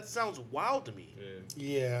 That sounds wild to me. Yeah.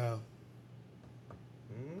 Yeah.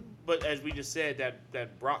 Mhm. But as we just said,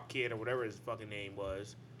 that Brock kid or whatever his fucking name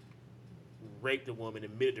was, raped a woman,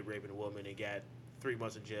 admitted to raping a woman, and got 3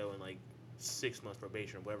 months in jail and like 6 months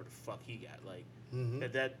probation or whatever the fuck he got. Like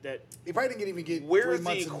that. He probably didn't even get Where's 3 the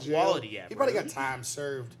months in jail. equality at, He probably bro? got time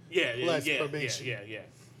served. Yeah, Plus yeah, probation. yeah.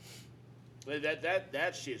 Like,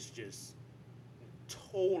 that shit's just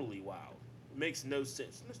totally wild. Makes no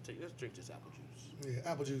sense. Let's drink this apple juice.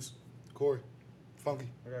 Yeah, apple juice. Corey. Funky.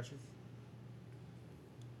 I got you.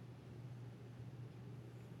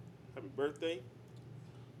 Happy birthday.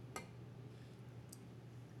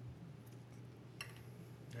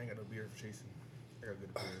 I ain't got no beer for chasing. I got a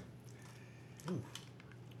good beer. A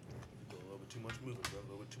little bit too much movement, bro. A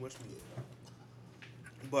little bit too much movement.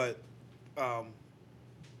 But,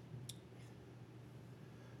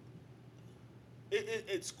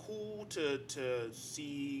 it's cool to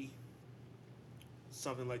see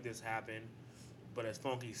something like this happen. But as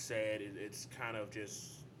Funky said, it's kind of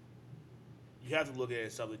just you have to look at it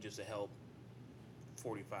as something just to help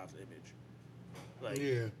 45's image. Like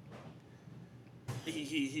Yeah.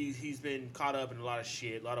 he's been caught up in a lot of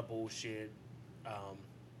shit, a lot of bullshit,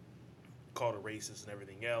 called a racist and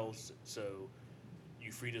everything else. So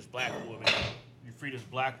you free this black woman. You free this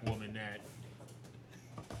black woman that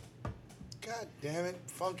God damn it,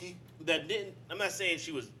 Funky. That didn't. I'm not saying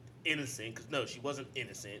she was innocent, because no, she wasn't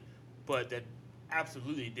innocent, but that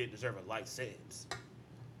absolutely did deserve a life sentence.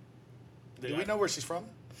 Do we know where she's from?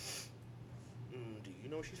 Do you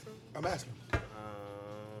know where she's from? I'm asking.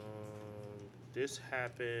 This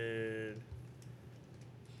happened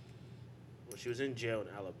when she was in jail in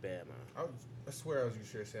Alabama. I swear I was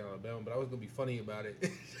sure saying Alabama, but I was gonna be funny about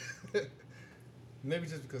it. Maybe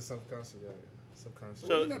just because subconsciously. So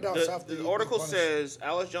Well, you know down south the they article punish- says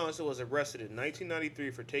Alice Johnson was arrested in 1993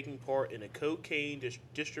 for taking part in a cocaine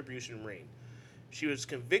distribution ring. She was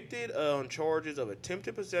convicted on charges of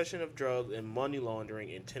attempted possession of drugs and money laundering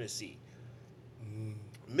in Tennessee.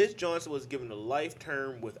 Miss Johnson was given a life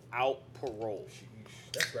term without parole.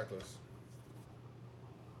 That's reckless.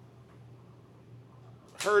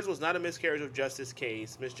 Hers was not a miscarriage of justice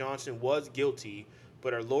case. Miss Johnson was guilty,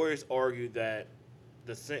 but her lawyers argued that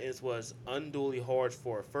the sentence was unduly harsh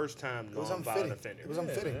for a first-time It was nonviolent unfitting. offender. It was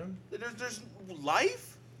unfitting. man. There's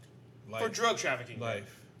life for drug trafficking.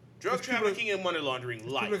 Life. Drug There's people trafficking and money laundering.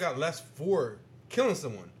 Life. People got less for killing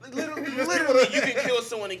someone. Literally, you can kill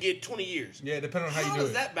someone and get 20 years. Yeah, depending on how you do does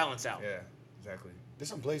it. that balance out? Yeah, exactly. There's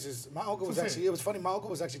some places. My uncle was That's what I'm actually. saying. It was funny. My uncle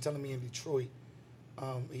was actually telling me in Detroit,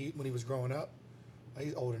 when he was growing up.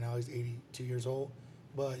 He's older now. He's 82 years old.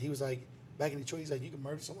 But he was like, back in Detroit, he's like, you can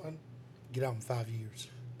murder someone, get out in 5 years.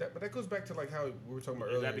 But that goes back to like how we were talking about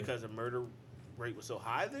Is earlier. that because the murder rate was so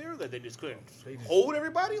high there that they just couldn't They just- hold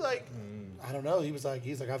everybody? Like, I don't know. He's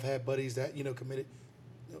like, I've had buddies that committed.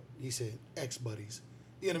 He said ex buddies.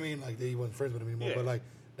 You know what I mean? Like they wasn't friends with him anymore, Yeah. but like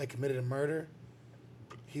that committed a murder.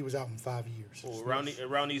 He was out in 5 years. well,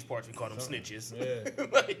 around these parts, we call them snitches. Yeah.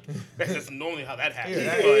 Like, that's just normally how that happens.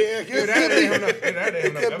 Yeah, But- that they have enough, they have It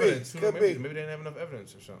enough could be, evidence. could maybe, be. maybe they didn't have enough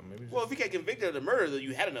evidence or something. Maybe well, if you get convicted of the murder, then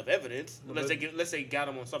you had enough evidence. Well, Let's say got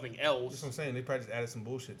him on something that's else what I'm saying. They probably just added some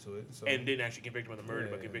bullshit to it. So and didn't actually convict him of the murder,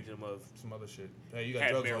 but Yeah. convicted him of some other shit. Hey, you got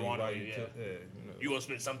Had drugs on you marijuana while on you you, kill. yeah. Yeah, you want to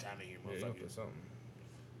spend some time in here, Yeah, you gonna motherfucker. put something.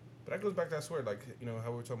 But that goes back to, I swear, like,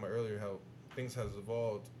 how we were talking about earlier, how things has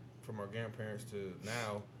evolved from our grandparents to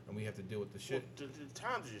now, and we have to deal with the shit. Well, the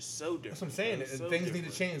times are just so different. That's what I'm saying. man. So Things need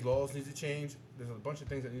different. to change. Laws need to change. There's a bunch of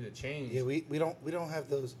things that need to change. Yeah, we don't have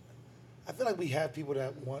those. I feel like we have people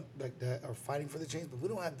that want that are fighting for the change, but we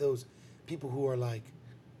don't have those people who are like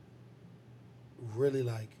really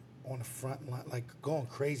like on the front line, like going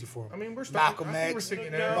crazy for them. I mean, we're stuck. Malcolm I think we're X.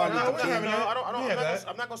 sticking No, there. Martin no, Luther no, King. no, I don't. We have that.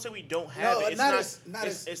 I'm not gonna say we don't have No, it. It's not not. as- not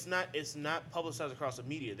as- It's not publicized across the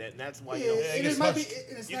media. That's why Yeah, you don't. it and gets it might be. hushed.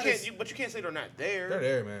 It's You not can't. as- But you can't say they're not there. They're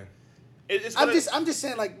there, man. It's I'm gonna- just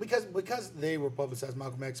saying like because they were publicized,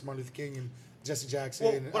 Malcolm X, Martin Luther King, and Jesse Jackson.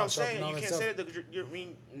 Well, and what Al I'm saying, Sharpton and all you that can't stuff. say that because I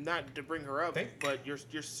mean, not to bring her up, Think- but your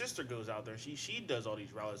sister goes out there. She does all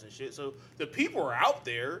these rallies and shit. So the people are out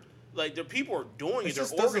there. Like the people are doing It it. They're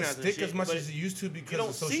just doesn't organizing stick shit, as much but as it used to because don't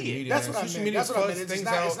of social see it. media. That's man. what I Social meant. media That's what I floods meant. It's things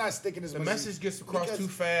not. out. It's not sticking as The much. message gets across because- too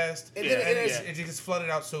fast, And and, then- and it's- it just gets flooded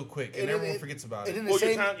out so quick, and and everyone it- forgets about and it. then Well,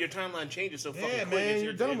 same- your timeline changes so fucking Yeah, quick. man, it's,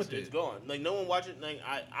 you're it's, done it's, with it's it. gone. Like no one watches. Like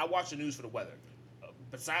I watch the news for the weather.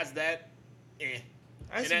 Besides that, and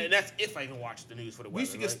that's if I even watch the news for the weather. We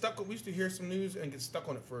used to get like, stuck. We used to hear some news and get stuck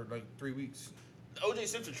on it for like 3 weeks. O.J.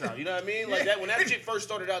 Simpson trial. You know what I mean? Like that when that shit first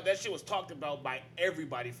started out, that shit was talked about by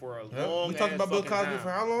everybody for a long. We talked about Bill Cosby time.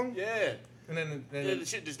 for how long? Yeah. And then The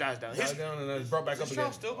shit just dies down. died down and then it's brought back is up his trial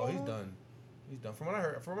again. still Oh, he's going on? done. He's done. From what I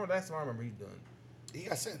heard, from what last time I remember, he's done. He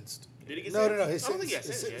got sentenced. Did he get No. sentenced? His I don't think he got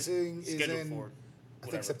sentencing sentenced yet. is Scheduled in, for I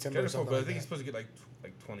whatever. think September But or I something think like he's that. supposed to get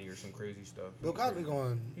like 20 or some crazy stuff. Bill Cosby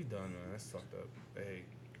going. He's done, man. That's fucked up. Hey,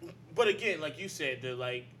 But again, like you said,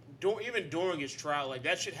 even during his trial, like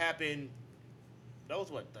that shit happened. That was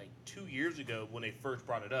what, like 2 years ago when they first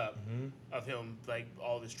brought it up of him, like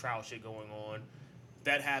all this trial shit going on.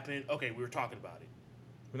 That happened. Okay, we were talking about it.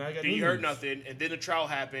 but now you got Then you news. heard nothing, and then the trial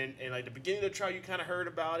happened, and like the beginning of the trial, you kind of heard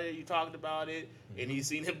about it, you talked about it, and you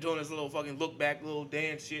seen him doing his little fucking look back, little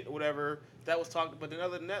dance shit or whatever. That was talked, but then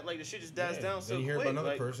other than that, like the shit just dies Yeah. down so Then you hear quick. about another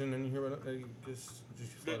like, person, then you hear about just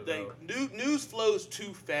flooded out. news flows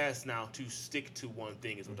too fast now to stick to one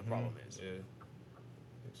thing is what the problem is. Yeah,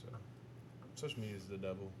 I think so. Social media is the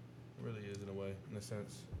devil. It really is in a way, in a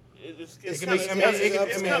sense. It's It can kind make- of I mean, it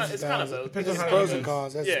can- it's kind of both. Depends on It's how pros you and use.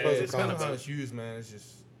 cons. That's Yeah, pros and it's Depends on cons. how it's used, man. It's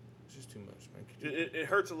just too much, man. It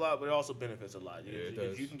hurts a lot, but it also benefits a lot. Yeah, it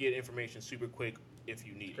does. You can get information super quick if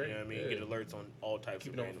you need it. Great, You know what I mean? yeah. You get alerts on all types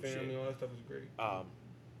Keeping of up random with family, shit. all that stuff is great.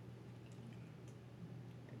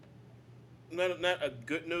 Not a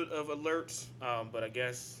good note of alerts, but I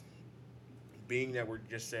guess being that we're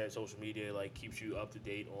just said social media like keeps you up to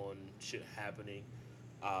date on shit happening.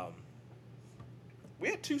 We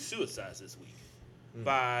had 2 suicides this week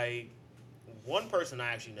by one person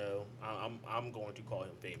I actually know, I'm going to call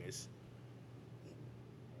him famous.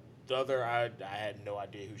 The other, I had no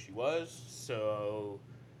idea who she was. So,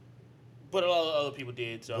 but a lot of other people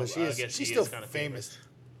did. So But I guess she's she still is kind of famous.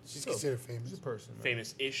 She's considered famous. She's a person. Man.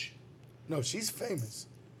 Famous-ish. No, she's famous.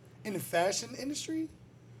 In the fashion industry,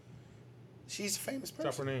 she's a famous person.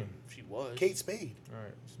 Drop her name. She was. Kate Spade. All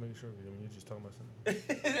right, just making sure. I mean, you're just talking about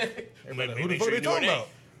something. Make Who the fuck sure are you they know her talking name. about?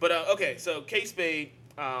 But okay, so Kate Spade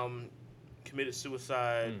committed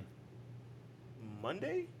suicide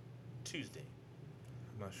Monday, Tuesday.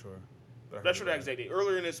 I'm not sure. But I Not heard sure the about exact date.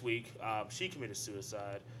 Earlier in this week, she committed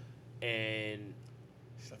suicide, and it.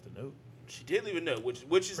 She left a note. she did leave a note, which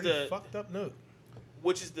is Pretty the fucked up note.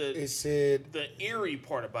 It said, the eerie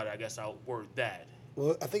part about it. I guess I'll word that.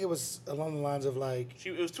 well, I think it was along the lines of like,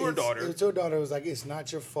 It was to her it's- daughter. It was to her daughter. It was like, it's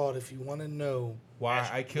not your fault if you want to know Why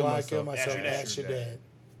I killed why I myself. killed myself. Ask your Ask your dad.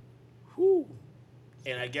 Whew.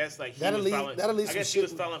 And I guess like That'll leave I some guess he was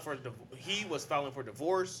shit- filing for he was filing for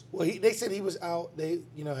divorce. Well, they said he was out. They,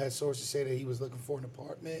 had sources say that he was looking for an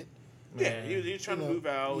apartment. Yeah, he was trying to move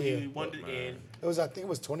out. yeah. He wanted Look, in. It was, I think it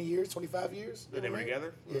was 20 years, 25 years. They were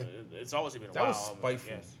together. Yeah. It's always been a That while. was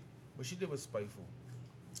spiteful. Yes. What she did was spiteful.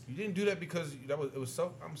 You didn't do that because it was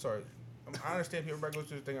so. I'm sorry. I understand people. Everybody goes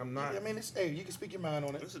through the thing. I'm not. I mean, hey, you can speak your mind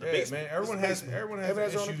on it. This is the Yeah, basement. man. Everyone has basement. everyone has Everyone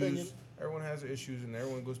has their their own issues. opinion. Everyone has their issues, and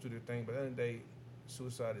everyone goes through their thing. But at the end of the day,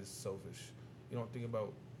 suicide is selfish. You don't think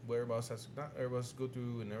about what everybody else has. Not everybody else go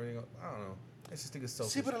through and everything else. I don't know. I just think it's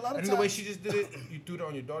selfish. See, but a lot of and the way times- she just did it, you threw it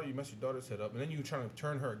on your daughter. You messed your daughter's head up, and then you were trying to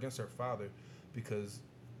turn her against her father because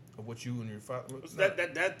of what you and your father.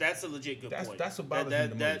 That's a legit good point. That's what bothers that,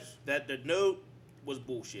 me the that, most. That the note was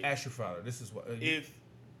bullshit. Ask your father. This is what If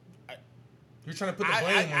you're trying to put the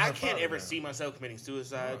blame on her I can't father ever now. see myself committing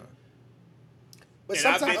suicide. But And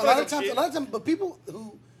I've sometimes, been a lot through of times, some shit. but people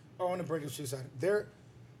who are on the brink of suicide, they're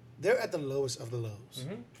at the lowest of the lows.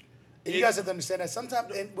 Mm-hmm. And you guys have to understand that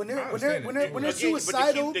sometimes, and when they're understand it. when they're Again,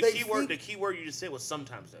 suicidal, but they the think, key word you just said was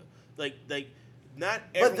sometimes though. Like not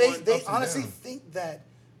but everyone. they ups and honestly downs. think that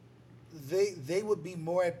they would be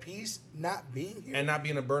more at peace not being here and not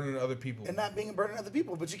being a burden to other people. and not being a burden to other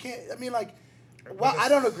people. But you can't. I mean, like, well, I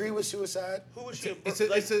don't agree with suicide, Who is It's your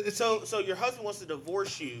a- it's a- so your husband wants to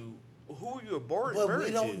divorce you. Who are you a burden but to?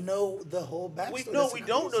 we don't know the whole backstory. We That's don't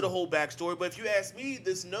know crazy. the whole backstory. But if you ask me,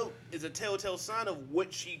 this note is a telltale sign of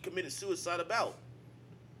what she committed suicide about.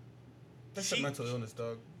 That's a mental illness,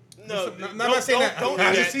 dog. No, I'm don't- not saying that. don't do I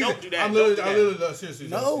that. just see Don't do that. I'm Don't literally, do I'm that. literally, seriously.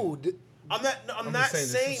 No, I'm not. No, I'm not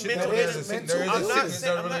just saying saying this. mental There is illness. a mental there is a I'm not sickness.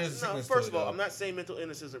 saying. There I'm really not, is a no, sickness first to of it, all, though. I'm not saying mental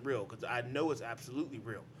illness isn't real because I know it's absolutely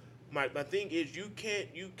real. My thing is you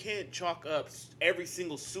can't chalk up every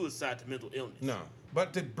single suicide to mental illness. No,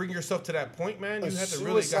 but to bring yourself to that point, man, A you have to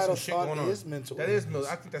really got suicidal some shit thought going on. is mental That is illness. mental.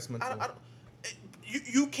 I think that's mental. I don't,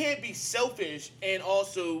 you can't be selfish and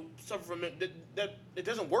also suffer from that. It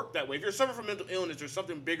doesn't work that way. If you're suffering from mental illness, there's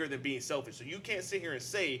something bigger than being selfish. So you can't sit here and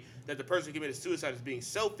say that the person who committed suicide is being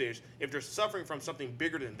selfish if they're suffering from something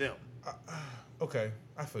bigger than them. Okay,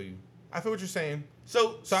 I feel you. I feel what you're saying.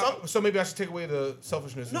 So So maybe I should take away the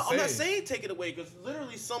selfishness. no, and I'm not saying take it away because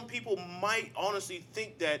literally some people might honestly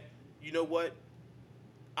think that, you know what,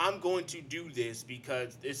 I'm going to do this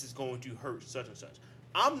because this is going to hurt such and such.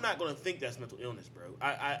 I'm not going to think that's mental illness, bro.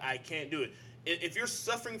 I can't do it. If you're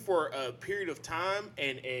suffering for a period of time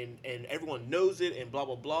and everyone knows it and blah,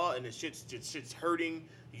 blah, blah, and the shit's hurting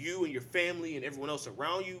you and your family and everyone else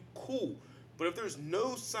around you, cool. But if there's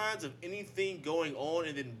no signs of anything going on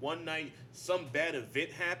and then one night some bad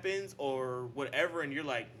event happens or whatever and you're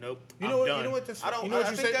like, nope, You I'm know what? done. You know what? This, I don't. You know what I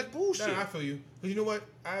you think said? that's bullshit. Nah, I feel you. 'Cause you know what?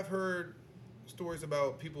 I've heard stories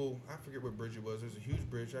about people. I forget what bridge it was. There's a huge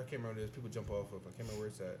bridge. I can't remember this. People jump off of. I can't remember where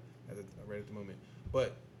it's at. Right at the moment.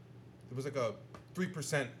 But it was like a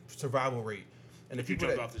 3% survival rate. And If you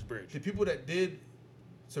jumped off this bridge. the people that did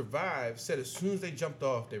survive said as soon as they jumped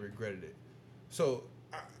off, they regretted it. So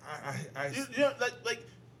You know,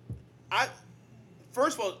 I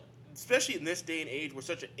first of all, especially in this day and age, we're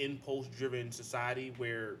such an impulse-driven society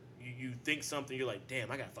where you think something, you're like,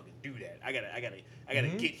 damn, I gotta fucking do that. I gotta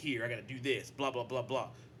get here. I gotta do this. Blah blah blah blah.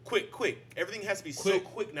 Quick. Everything has to be so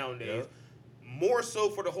quick nowadays. More so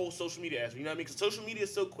for the whole social media aspect. You know what I mean? Because social media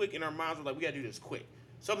is so quick in our minds. We're like, we gotta do this quick.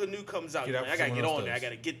 Something new comes out. Get You're out like, I gotta before get someone on there. I else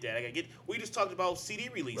gotta get that. I gotta get. We just talked about CD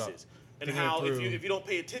releases and Thinking how it through. if you don't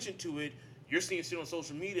pay attention to it, you're seeing shit on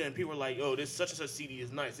social media and people are like, oh, this such and such CD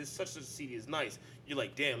is nice. This such and such CD is nice. You're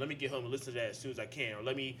like, damn, let me get home and listen to that as soon as I can, or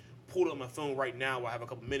let me pull it on my phone right now while I have a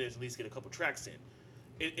couple minutes, at least get a couple tracks in.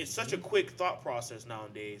 It's such a quick thought process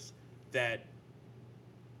nowadays that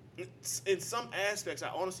in some aspects, I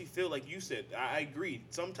honestly feel like you said, I agree.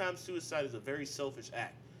 Sometimes suicide is a very selfish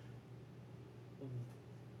act.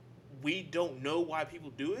 we don't know why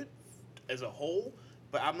people do it as a whole.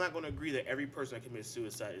 But I'm not going to agree that every person that commits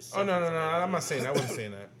suicide is. Oh no! suffering from mental I'm not illness. saying that. I wasn't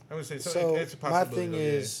saying that. I was saying So it's a my possibility. thing though,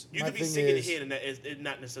 is, You my could be thing sick in the is, head and that it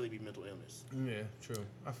not necessarily be mental illness. yeah, true.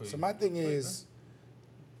 I feel so you. my thing is,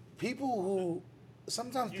 people who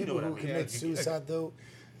sometimes You know people what I who mean. commit Yeah, suicide though,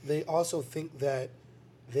 they also think that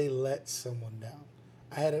they let someone down.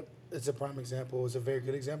 It's a prime example. It's a very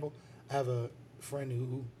good example. I have a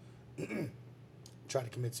friend who tried to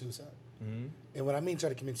commit suicide, and when I mean try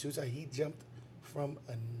to commit suicide, he jumped from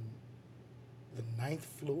the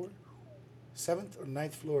 7th or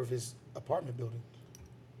 9th floor of his apartment building.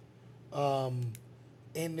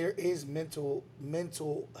 And there is mental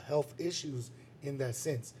health issues in that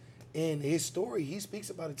sense. In his story, he speaks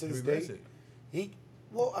about it to He this regrets day. it.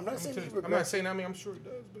 I'm not saying he regrets. I'm not saying. I mean, I'm sure he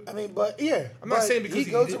does. But I mean, but yeah. I'm not but saying because he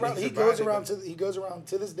he goes didn't around. He survive goes it, around but- to. He goes around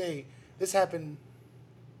to this day. This happened.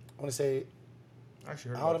 I want to say I actually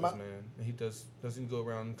heard How about am this man. And he doesn't go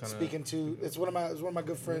around kind of speaking to. It's one of my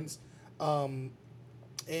good friends, and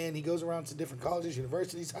he goes around to different colleges,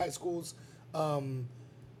 universities, high schools,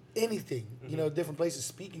 anything. Different places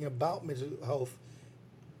speaking about mental health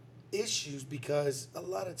issues, because a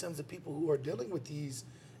lot of times the people who are dealing with these,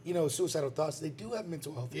 suicidal thoughts, they do have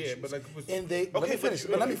mental health Yeah, issues. but like, and they. Let Okay, me but finish. you-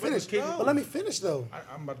 But let me but finish. no. But let me finish though.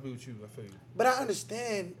 I'm about to be with you. I feel you. But I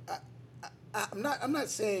understand. I'm not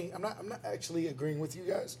saying. I'm not actually agreeing with you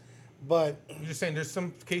guys. But You're just saying there's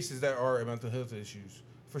some cases that are mental health issues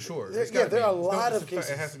for sure. there, It's gotta there are a be. It's no- lot it's of a fact.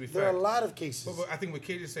 cases. It has to be There are a fact. lot of cases. But I think what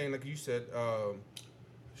Kate is saying, like you said,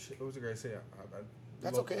 shit, what was the guy say?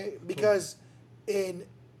 That's okay, because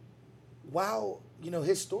while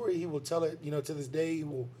his story, he will tell it. To this day, he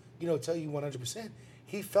will tell you 100%.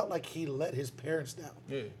 He felt like he let his parents down.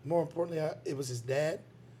 Yeah. More importantly, it was his dad.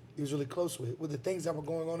 He was really close with the things that were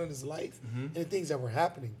going on in his life and the things that were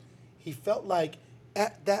happening. He felt like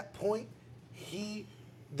at that point,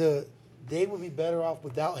 they would be better off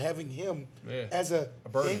without having him as a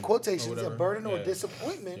burden in quotations, or a whatever. burden or Yeah.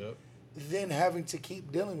 disappointment, Yep. than having to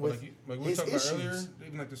keep dealing with Like we were his talking issues. about earlier,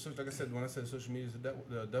 even like like I said, when I said social media is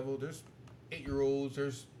the devil, there's 8-year-olds,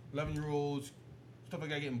 there's 11-year-olds, stuff like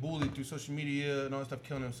that getting bullied through social media and all that stuff,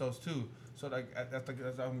 killing themselves too. So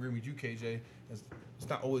that's I'm agreeing with you, KJ. It's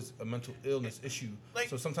not always a mental illness issue. Like,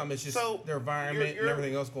 so sometimes it's just so their environment and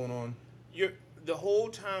everything else going on. The whole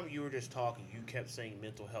time you were just talking, you kept saying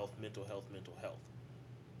mental health, mental health, mental health.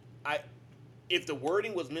 If the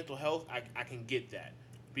wording was mental health, I can get that.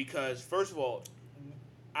 Because, first of all,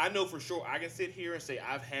 I know for sure I can sit here and say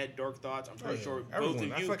I've had dark thoughts. I'm pretty sure Everyone. both I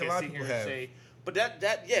of feel you like a can lot of sit people here and have. say. But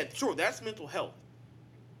yeah, sure, that's mental health.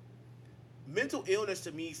 Mental illness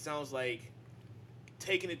to me sounds like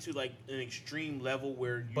taking it to like an extreme level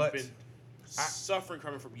where you've But been suffering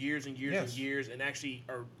from it for years and years and years, and actually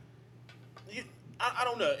are. I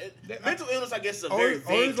don't know. Mental illness, I guess, is a very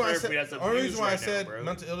vague term for me that's The only abused reason why I right now, said bro.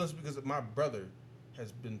 mental illness is because my brother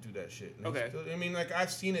has been through that shit. And Okay. I mean, like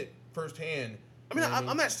I've seen it firsthand. I mean, You know what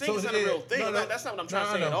I'm not saying it's not a real thing. That's not what I'm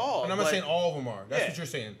trying to say at all. And I'm not but saying all of them are. That's Yeah. what you're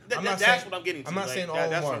saying. That's what I'm getting to. I'm not Like, saying all that's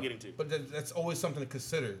of them what are. I'm getting to. But that's always something to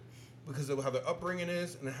consider because of how their upbringing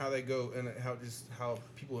is and how they go and how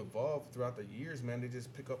people evolve throughout the years. Man, they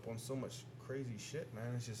just pick up on so much crazy shit.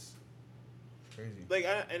 Man, it's just crazy. Like,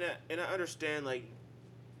 I understand, like,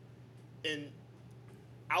 in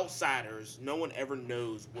outsiders, no one ever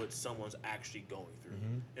knows what someone's actually going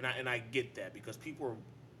through, and I get that because people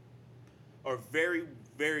are very,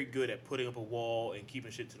 very good at putting up a wall and keeping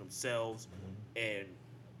shit to themselves, and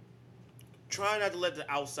trying not to let the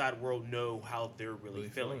outside world know how they're really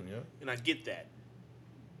feeling. Yeah. And I get that.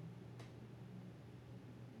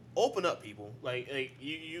 Open up, people. Like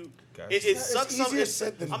you. Guys. It It's sucks. easier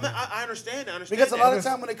said than done. I understand. I understand. Because a that. lot of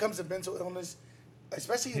time when it comes to mental illness,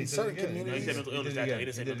 especially in He did it certain again. No, he communities, said mental illness that time. He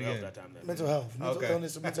didn't say mental health that time. mental health, mental Okay.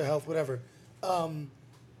 illness, mental health, whatever.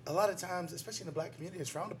 A lot of times, especially in the black community, it's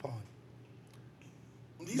frowned upon.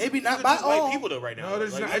 Maybe These not are by just white all. people though right now. No,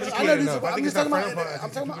 there's Like, not I know educated these- enough. I I'm think it's just not talking frowned about- upon.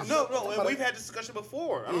 I'm talking about- No, talking and about we've had this discussion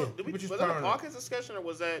before. I Yeah. don't, did we, Which is was that a prominent. podcast discussion or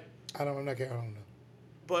was that? I'm not care. I don't know.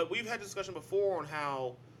 But we've had discussion before on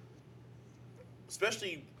how,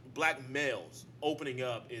 especially black males opening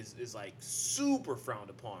up is like super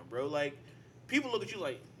frowned upon, bro. Like people look at you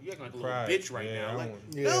like you acting like a little Cry. bitch right Yeah, I now. Like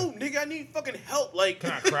want- no, nigga, I need fucking help. Like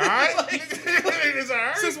Can I cry? like, Is that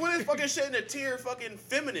alright? since when is fucking shedding a tear fucking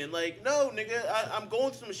feminine? Like no, nigga, I'm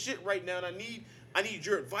going through some shit right now, and I need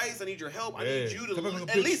your advice. I need your help. I need Yeah. you to Come on, little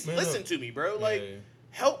at bitch, least man listen up. to me, bro. Like Yeah.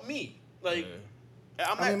 help me. Like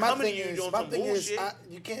I'm not my coming thing to you is, doing my some thing is, bullshit.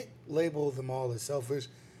 you can't label them all as selfish.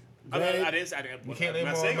 I Granted, didn't say I didn't. You can't I'm label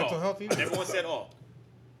not all saying mental all. health either. Everyone said all.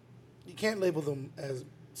 you can't label them as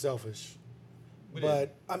selfish, We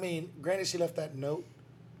But I mean, granted, she left that note,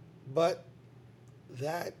 but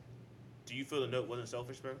that Do you feel the note wasn't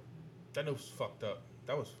selfish, bro? That note was fucked up.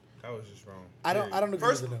 That was just wrong. I don't agree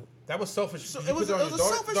First- with the note. That was selfish. So You it put was- on it your was a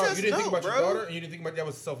daughter. selfish Dog, ass you didn't think note, about your bro. daughter, and you didn't think about that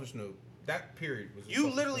was a selfish note. That period was. A You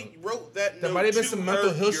selfish literally note. wrote that There note might have been to some mental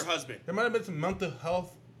her, health. your husband. There might have been some mental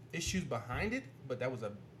health issues behind it, but that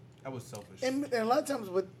was selfish. And a lot of times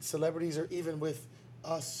with celebrities or even with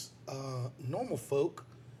us normal folk,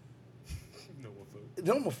 you know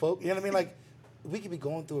what I mean? Like, we could be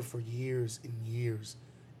going through it for years and years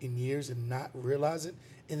and years and not realize it,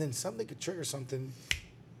 and then something could trigger something,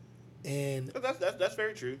 and That's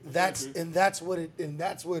very true. that's very true. and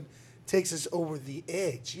that's what takes us over the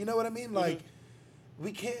edge. You know what I mean? Like,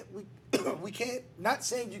 we can't we can't. Not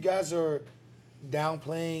saying you guys are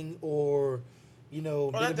downplaying or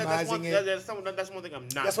minimizing it. That's one thing I'm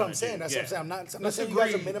not. That's what I'm gonna saying. do. That's Yeah. what I'm saying. I'm not Let's saying you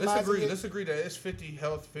guys are agree. minimizing it. Let's agree that it's 50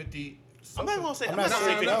 health, 50. I'm not gonna say. I'm I'm not not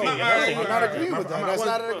saying saying no. 50. No, I'm not agreeing with that. That's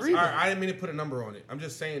not an agreement. All right, I didn't mean to put a number on it. I'm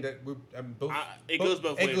just saying that we're both. It goes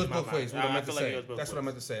both ways It goes in my both mind. ways. What I I meant to feel like it say. goes both That's what I ways.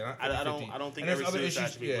 meant to say. I don't think And there's every other suicide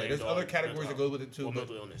issues. should be Yeah, blamed there's on other categories that mental go with it too. or But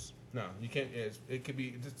mental illness. no, you can't. It could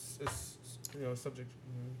be. It's subject.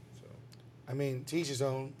 So I mean, to each his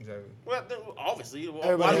own. exactly. Well, obviously,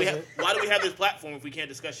 Everybody has it. why do we have this platform if we can't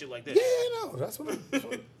discuss shit like this? Yeah, no, that's what.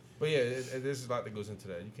 But yeah, there's a lot that goes into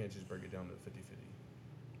that. You can't just break it down to 50-50.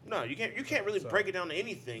 No, you can't really So- break it down to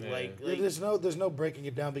anything. Yeah. Like There's no breaking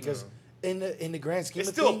it down because in the grand scheme it's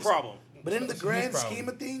of still things, a problem. But in the It's a huge grand problem. scheme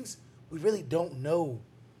of things, we really don't know.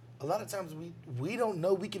 A lot of times we don't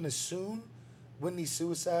know. We can assume when these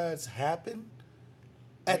suicides happen.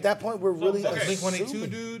 At that point, we're really okay. Blink 182, assuming.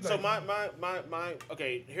 dude. So like- my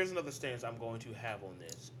okay, here's another stance I'm going to have on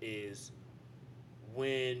this is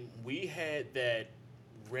when we had that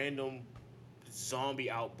random zombie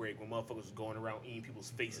outbreak when motherfuckers was going around eating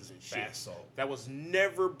people's faces and shit. Bath salt. That was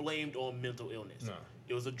never blamed on mental illness. No.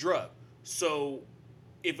 It was a drug. So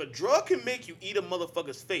if a drug can make you eat a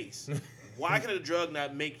motherfucker's face, why can a drug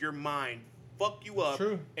not make your mind fuck you up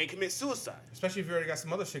True. and commit suicide? Especially if you already got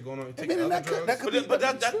some other shit going on. You take mean, other that could- drugs. that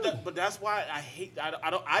could- But that's why I hate. I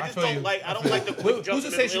just feel don't you. like. I don't feel like you. the quick jump. Who's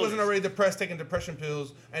to to say mental she wasn't illness. already depressed, taking depression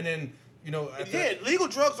pills, and then after Yeah, legal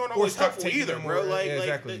drugs aren't Or always stop helpful taking either, them bro. or- Like, yeah, like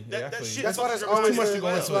exactly. Yeah, I that feel you. shit. That's why there's Too always much to go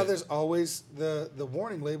that's into why it. there's always the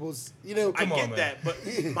warning labels. You know, I Come on, get man. that, but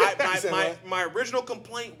You said my what? my original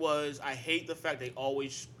complaint was I hate the fact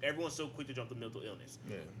everyone's so quick to jump to mental illness.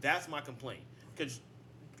 Yeah. That's my complaint because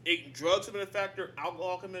drugs have been a factor,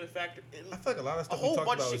 alcohol can be a factor. I feel like a lot of stuff whole we talk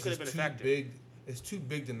bunch of about shit is could have just been a too factor. big. It's too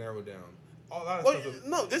big to narrow down. A lot of Well, stuff.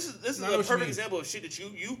 no, this is No, I a know what you perfect mean. example of shit that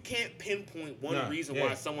you can't pinpoint one Nah, reason yeah.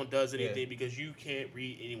 why someone does anything Yeah. because you can't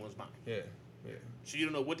read anyone's mind. Yeah, yeah. So you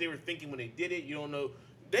don't know what they were thinking when they did it. You don't know.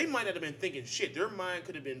 They might not have been thinking shit. Their mind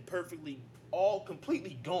could have been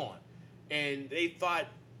completely gone. And they thought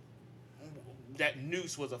that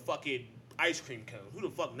noose was a fucking ice cream cone. Who the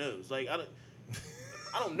fuck knows? Like, I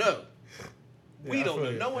don't know. We Yeah, I don't feel know.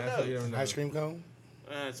 you. No one I feel you knows. don't know. ice cream cone.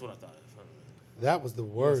 That's what I thought. That was the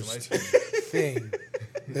worst ice cream. thing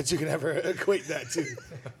that you can ever equate that to.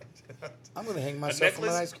 I'm gonna hang A myself from an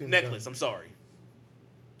ice cream necklace. cone. I'm sorry.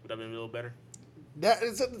 Would that have been a little better? That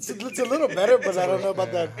it's a little better, but I don't know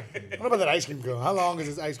about that. I don't know about that ice cream cone. How long is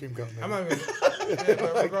this ice cream cone? I'm Man? not even. Yeah,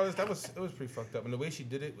 but regardless, it was pretty fucked up, and the way she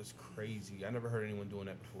did it was crazy. I never heard anyone doing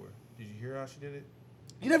that before. Did you hear how she did it?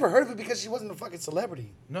 You never heard of it because she wasn't a fucking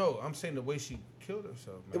celebrity. No, I'm saying the way she killed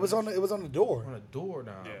herself. Man. It was on the door. on a door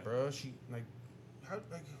now, Yeah. bro. She how who?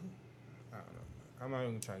 I don't know. I'm not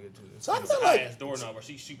even trying to get to this. So I You know. feel like High ass doorknob, but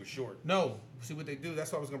she's super short. No, see what they do.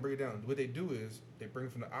 That's why I was gonna break it down. What they do is they bring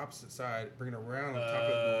it from the opposite side, bring it around on top of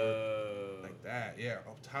the door like that. Yeah,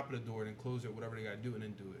 up top of the door, and then close it, whatever they gotta do, and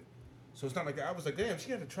then do it. So it's not like I was like, damn,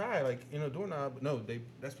 she had to try doorknob. But no,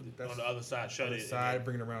 that's On the other side, shut on it. the and side, then-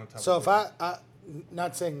 bring it around on top. so. of If the door. I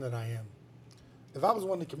not saying that I am, if I was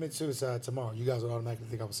one to commit suicide tomorrow, you guys would automatically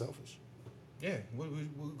think I was selfish. yeah,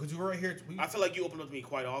 because you were right here. I feel like you open up to me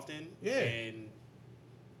quite often. Yeah. And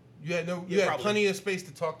You had Yeah, had probably. plenty of space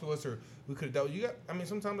to talk to us, or we could have dealt.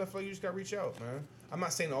 Sometimes I feel like you just got to reach out, man. I'm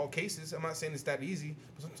not saying all cases. I'm not saying it's that easy,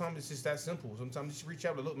 but sometimes it's just that simple. Sometimes just reach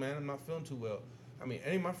out to look, man. I'm not feeling too well. I mean,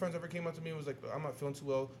 any of my friends ever came up to me and was like, I'm not feeling too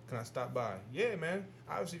well. Can I stop by? Yeah, man.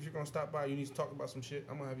 Obviously, if you're gonna stop by, you need to talk about some shit.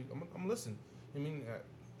 I'm gonna have you. I'm gonna listen. I mean,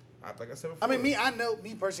 like I said before. I mean,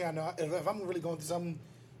 me personally, I know if I'm really going through something,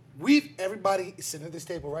 everybody sitting at this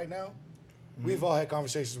table right now, we've all had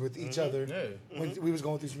conversations with each other Yeah. when we was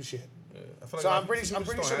going through some shit. Yeah. I feel like So a lot I'm of pretty people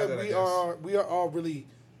just sure don't that have I guess. we are all really.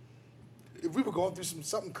 If we were going through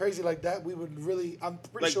something crazy like that, we would really. I'm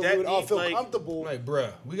pretty Like sure that we would all need, feel like- comfortable. Like,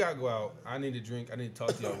 bruh, we gotta go out. I need a drink. I need to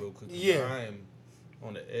talk to y'all real quick. Yeah. I am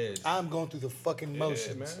on the edge. I'm going through the fucking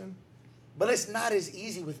motions. man. But it's not as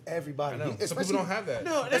easy with everybody. I know. Some Especially, people don't have that.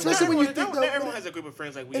 No, Especially when you think not though- everyone has a group of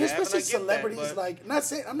friends like we and have, and I especially get celebrities, that, but like, not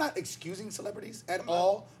saying, I'm not excusing celebrities at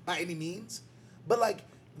all, by any means, but like,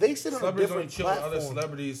 they sit on a Celebrities only different chill with platform. other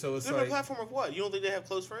celebrities, so it's different like platform of what? You don't think they have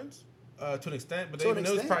close friends? to an extent, but To they an even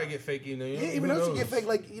those extent. probably get fake. You know, Yeah, even who those who knows? get fake,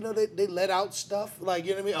 like, they let out stuff, like,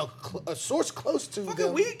 you know what I mean? A source close to Fucking,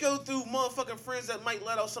 them. we go through motherfucking friends that might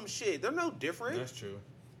let out some shit. They're no different. That's true.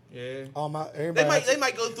 Yeah. Everybody They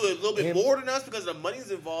might go through a little bit Him- more than us because the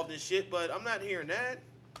money's involved in shit, but I'm not hearing that.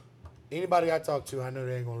 Anybody I talk to, I know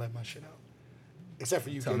they ain't gonna let my shit out. Except for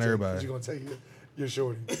you, Telling KJ, everybody. 'cause you're gonna tell your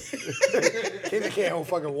shorty. KJ can't hold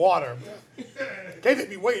fucking water. KJ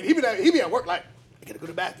be waiting. He be at work like, I gotta go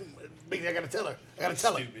to the bathroom. Big, I gotta tell her. I gotta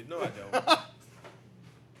tell her. Stupid. No, I don't.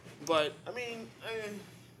 But I mean,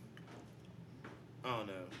 I don't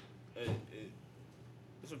know.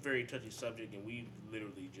 It's a very touchy subject, and we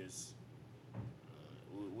literally just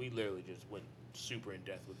went super in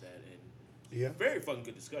depth with that, and Yeah. very fucking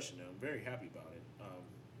good discussion. Though I'm very happy about it.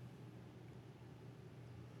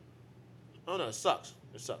 Oh no, it sucks.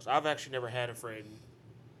 It sucks. I've actually never had a friend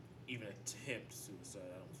even attempt suicide.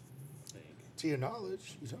 I don't think. To your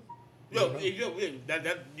knowledge, you know. Yo, that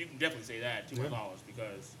you can definitely say that to my knowledge,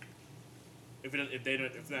 because if they're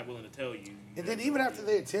not willing to tell you, And then even after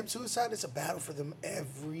they attempt suicide, it's a battle for them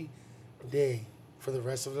every day for the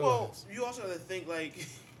rest of their well, lives. you also have to think like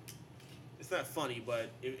it's not funny, but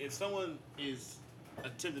if someone is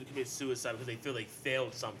attempting to commit suicide because they feel they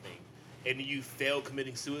failed something, and you fail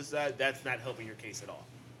committing suicide, that's not helping your case at all.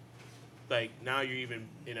 Like, now you're even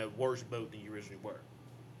in a worse boat than you originally were.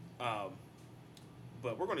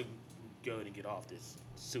 But we're going to go ahead and get off this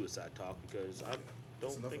suicide talk because I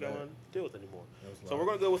don't enough think of I that. want to deal with it anymore. That was So loud. we're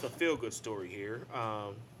going to go with a feel-good story here.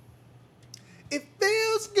 It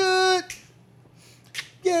feels good.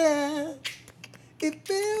 Yeah. It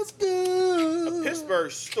feels good. A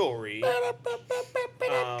Pittsburgh story.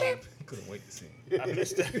 Couldn't wait to see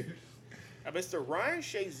him. Mr. Ryan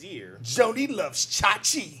Shazier Joni loves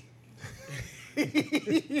Chachi.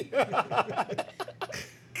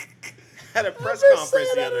 had a press I've been conference saying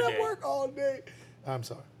the that other at day. work all day. I'm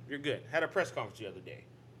sorry. You're good. Had a press conference the other day.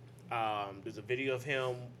 There's a video of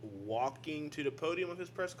him walking to the podium of his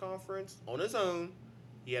press conference on his own.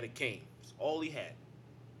 He had a cane. That's all he had.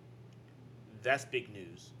 That's big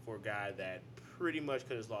news for a guy that pretty much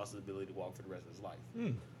could have lost his ability to walk for the rest of his life.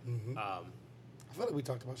 Mm-hmm. I feel like we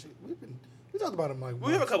talked about shit. We talked about him like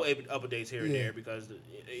We have a once. couple updates here and Yeah. there because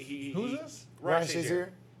he Who's this? Ryan Shazier,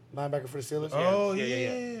 linebacker for the Steelers. Oh yeah, yeah,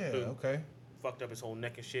 yeah, yeah. Who? Okay. fucked up his whole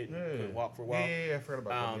neck and shit and Yeah. couldn't walk for a while. Yeah, I forgot about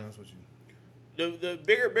that. To be honest with you. The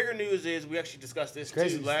bigger news is we actually discussed this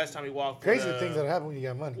Crazy. too last time he walked. Crazy for the, things that happen when you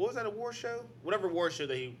got money. What was that, award show? Whatever award show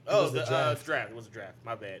that he. was the the draft. draft. It was a draft.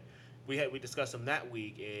 My bad. We discussed him that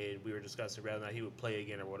week, and we were discussing whether or not he would play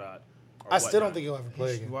again or whatnot. or I still don't whatnot. think he'll ever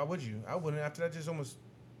play again. Why would you? I wouldn't. After that, just almost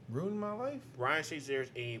ruined my life. Ryan Shazier's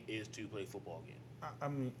aim is to play football again. I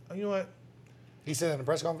mean, you know what? He said that in the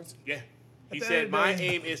press conference. Yeah. He At the said, end of the "My day-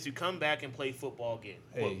 aim is to come back and play football again."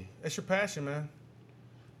 Hey, Quote. that's your passion, man.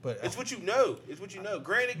 But It's what you know. It's what you know.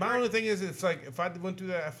 Granted, my only thing is, it's like if I went through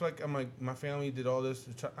that, I feel like I'm like my family did all this.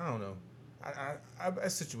 To try, I don't know.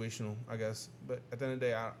 It's situational, I guess. But at the end of the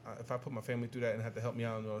day, if I put my family through that and have to help me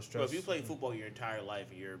out and all the stress, But if you play football your entire life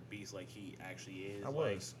and you're a beast like he actually is, I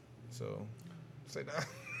like, was. So, say that.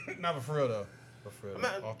 Not but for real though. But for real, I'm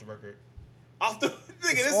not- off the record. off the nigga,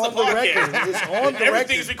 this is on the the podcast. record. It's on the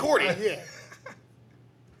Everything's record. recorded. Yeah.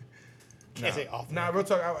 Can't say off the Nah, record. real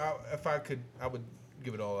talk. If I could, I would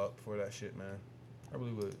give it all up for that shit, man. I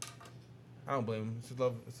really would. I don't blame him. It's the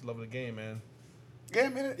love. It's the love of the game, man. Yeah,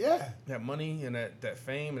 man. Yeah. That money and that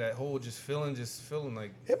fame, and that whole just feeling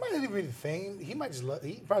like It might not even be the fame. He might just love.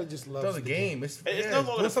 He probably just loves that's a the game. It's It's yeah, no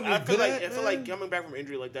more doing than something I feel good like at, I feel like man. coming back from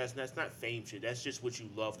injury like that's not fame shit. That's just what you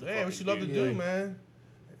love to. Yeah, what you love to do. do, Yeah. man.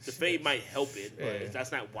 The fame might help it, but Yeah.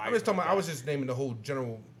 that's not why. I'm just talking you're about. I was just naming the whole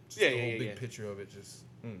general, Yeah, the yeah, whole yeah, big yeah. picture of it. Just.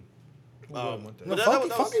 Who Um, wouldn't want that? No, But Funky,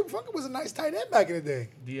 that was- Funky was a nice tight end back in the day.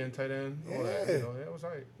 DN tight end. All that. Yeah. You know, yeah, it was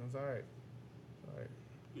alright. It was alright. Alright.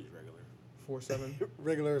 He's regular. 4.7.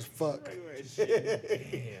 Regular as fuck. Regular as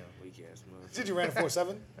shit. Damn. Weak ass motherfucker. Did you ran a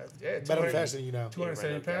 4.7? Yeah. Bet him faster than you now.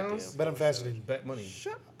 270 pounds. Bet him faster than you. Bet money.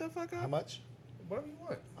 Shut the fuck How up. much? Whatever you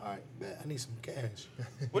want. All right, bet. I need some cash.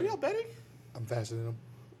 What are y'all betting? I'm faster than him.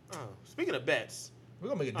 Oh, speaking of bets, We're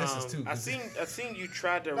gonna make a distance too. I seen you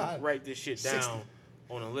tried to Nah, write this shit 60. down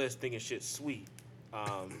on a list, thinking shit sweet.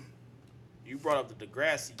 You brought up the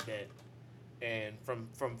Degrassi bet, and from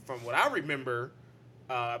what I remember,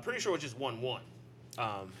 I'm pretty sure it was just 1-1.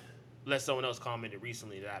 Unless someone else commented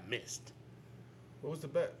recently that I missed. What was the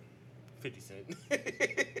bet? 50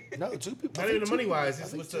 Cent. No, two people. Not even the money wise. I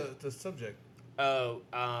This think was two. the subject. We got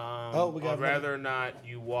I'd rather not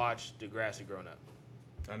you watch Degrassi Grown Up.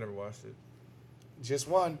 I never watched it. Just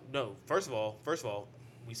one. No, first of all,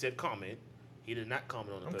 we said comment. He did not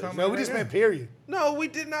comment on the I'm post. commenting. No, we just meant period. No, we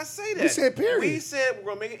did not say that. We said period. We said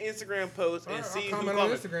we're gonna make an Instagram post and All right, see I'll who comment on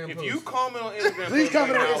comments. Instagram If post. you comment on Instagram, Please post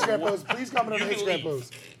comment on right now, Instagram what- post. Please comment on you the can Instagram leave.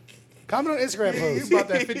 post. Comment on Instagram You post. bought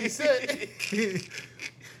that 50 Cent.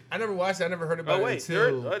 I never watched it. I never heard about Oh it wait,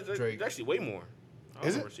 until there's Drake. actually way more. I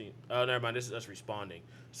Is don't remember seeing. Oh, never mind. This is us responding.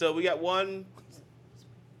 So we got one.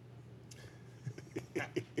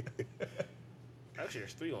 Actually,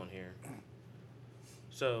 there's 3 on here.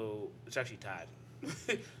 So it's actually tied.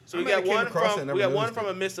 So I we might have got came one across it, from never we got one noticed from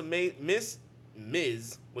it. a Miss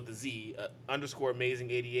Ms with a Z _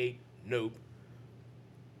 amazing 88. Nope.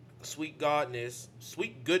 Sweet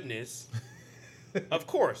goodness. Of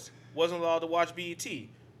course, wasn't allowed to watch BET.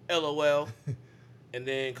 LOL. And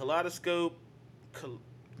then Kaleidoscope.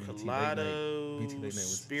 BET Late Night was-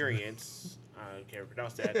 Experience. I can't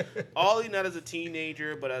pronounce that. Ollie not as a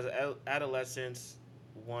teenager, but as an adolescent.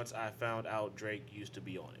 Once I found out Drake used to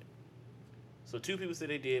be on it. So 2 people said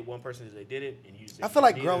they did. 1 person said they did it, and you said I feel you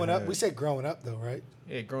like did growing it. up. We said growing up though, right?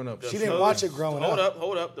 Yeah, grown up. The She didn't post- watch it growing up.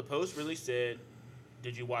 Hold up. The post really said,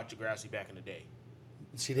 "Did you watch Degrassi back in the day?"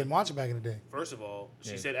 She didn't watch it back in the day. First of all,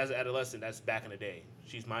 she Yeah. said as an adolescent, that's back in the day.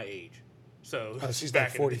 She's my age, so Oh, she's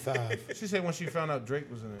back like in the day. 45. She said when she found out Drake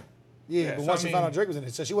was in it. Yeah, Yeah, but so once I she found mean- out Drake was in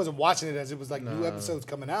it, so she wasn't watching it as it was like new Nah. episodes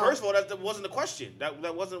coming out. First of all, that wasn't the question.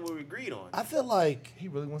 That wasn't what we agreed on. I feel like He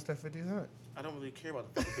really wants that 50 Cent. I don't really care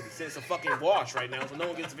about the fucking 50 Cent. It's a fucking wash right now, so no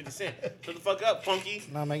one gets 50 Cent. Shut the fuck up, Funky.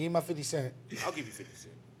 nah, man, give me my 50 cent. I'll give you 50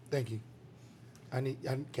 Cent. Thank you. I need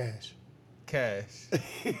cash. Cash. I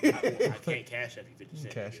can't cash at you 50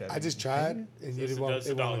 Cent. Cash out. I just tried, and you It's didn't a, want. it's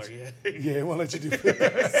a It won't dollar, let you. yeah. Yeah, it won't let you do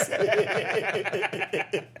 50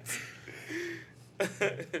 cent.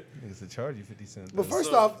 Niggas to charge you 50 cents. But though.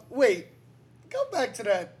 first So- off, wait, go back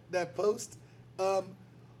to that post.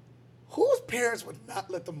 Whose parents would not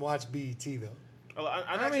let them watch BET though? Oh, I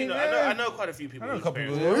I actually mean, know, yeah. I know quite a few people. I know a whose couple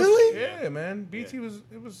parents- people. Really? Yeah, man. BT Yeah. was.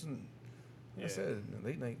 Like Yeah. I said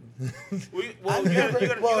late night. I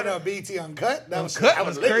never. Well, no, BET Uncut. That was Cut that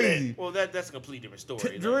was lit. crazy. Well, that's a completely different story.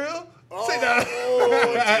 Tip Like, drill. Oh, Say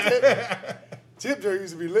that. Tip drill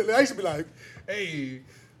used to be lit. I used to be like, Hey.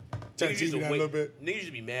 turn Niggas used TV to down a wait- little bit. Niggas used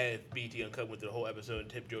to be mad if BT Uncut went through the whole episode and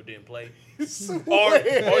Tip Drill didn't play. So Or weird.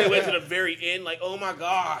 they went to the very end, like, oh my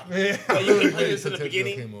God. Yeah. Like, you can play this in the Tip drill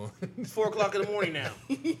beginning. came on. It's 4 o'clock in the morning now.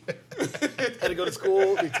 Had to go to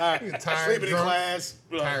school, be tired, Tired, sleeping in drunk. class.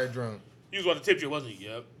 Tired drunk. You was watching Tip Drill, wasn't you?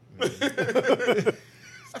 Yep.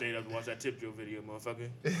 Stayed up to watch that Tip Drill video, motherfucker.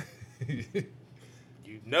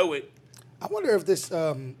 You know it. I wonder if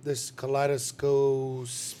this Kaleidoscope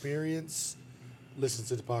experience listens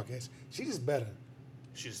to the podcast. She's just better.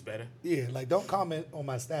 She's just better. Yeah, like don't comment on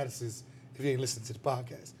my statuses if you ain't listening to the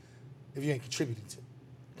podcast. If you ain't contributing to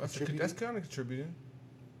That's kind of contributing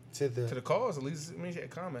to the, to the cause. At least it means you had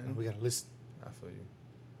commenting. we gotta listen. I feel you.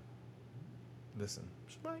 Listen.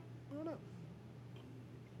 She might. I don't know.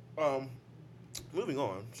 Moving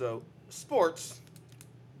on. So, sports.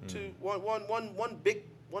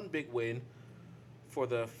 One big win for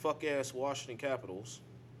the fuck ass Washington Capitals.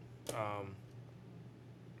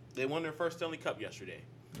 They won their first Stanley Cup yesterday.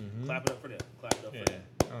 Clap it up for them. Clap it up Yeah. for them.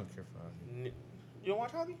 I don't care for hockey. You don't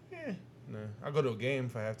watch hockey? Yeah. No. I'll go to a game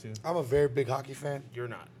if I have to. I'm a very big hockey fan. You're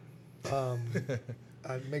not.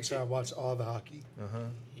 I make sure I watch all the hockey.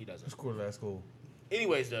 He doesn't. Who scored the last goal?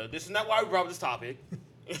 Anyways, though, this is not why we brought up this topic.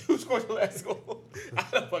 Who scored the last goal? I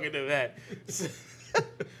don't fucking know that.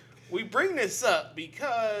 We bring this up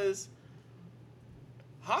because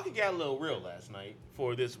hockey got a little real last night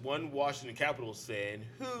for this one Washington Capitals fan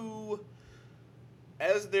who,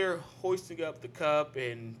 as they're hoisting up the cup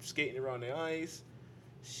and skating around the ice,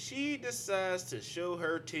 she decides to show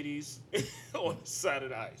her titties on the side of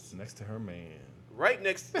the ice. Next to her man. Right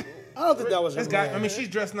next. I don't think that was her This guy. man. I mean, she's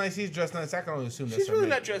dressed nice. He's dressed nice. I can only assume that's She's her really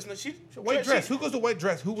man. not dressed. She's White dress. Who goes to white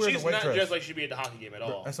dress? Who wears She's a white not dress? dressed like she'd be at the hockey game at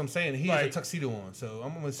all. That's what I'm saying. He has Like- a tuxedo on, so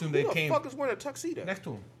I'm gonna assume Who they the came fuck is wearing a tuxedo? next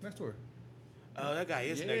to him. Next to her. Oh, that guy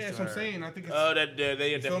is Yeah, next that's to what her. I'm saying. I think it's. Oh, that they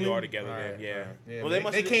feel definitely me? are together. Right, Then. Yeah. right. Yeah, Well, they- they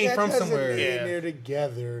must. they came That from doesn't somewhere. mean Yeah. they're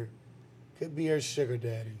together. Could be her sugar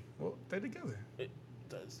daddy. Well, they're together.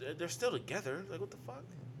 They're still together. Like what the fuck?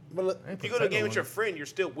 But look, I ain't If you put go to a title game with on your it. friend, you're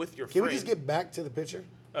still with your can friend. we just get back to the picture?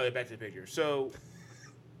 Oh, yeah, back to the picture. So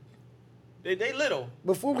they little,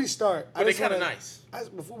 Before we start, but they kind of nice.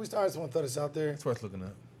 Before we start, I just want to throw this out there. It's worth looking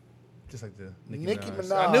up. Just like the Nicki Minaj.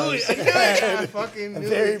 Minaj. I knew it. I fucking A knew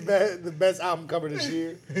very it. bad, the best album cover this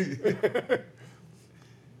year.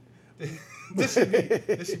 This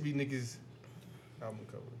should be Nicki's album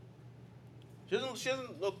cover. She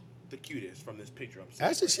doesn't look the cutest from this picture I'm seeing.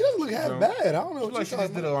 Actually, she doesn't look half Don't- bad. I don't know She what like you're she just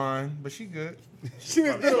talking did a about. line, but she good. She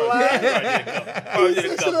just did a line. Probably did a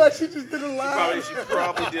She couple. look like she just did a line. She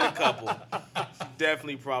probably did a couple. She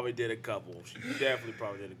definitely probably did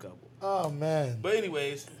a couple. Oh man. But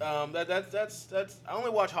anyways, that's. I only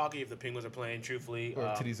watch hockey if the Penguins are playing. Truthfully, Or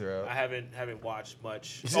titties are out. I haven't watched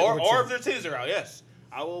much. Is it Or what if their titties are out. Yes,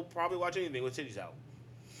 I will probably watch anything with titties out.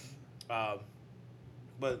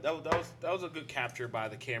 But that was a good capture by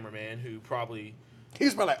the cameraman who probably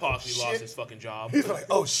He's probably like, possibly oh, lost shit. his fucking job. He's like,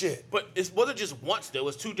 oh shit. But it wasn't just once though. It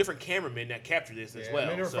was two different cameramen that captured this as Yeah, well. I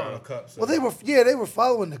mean, they were so following a cup. So Well, they were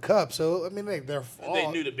following the cup, so I mean, their fault. they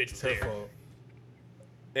knew the bitch was it's her there. fault.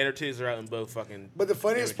 And her titties are out in both fucking. But the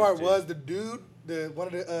funniest part was the dude, one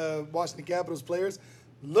of the Washington Capitals players,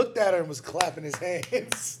 looked at her and was clapping his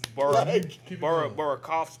hands. Like,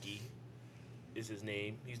 Burakovsky is his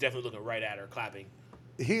name. He's definitely looking right at her, clapping.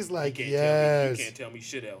 he's like, You yes. can't tell me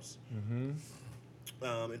shit else.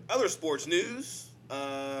 In other sports news,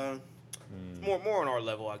 it's more on our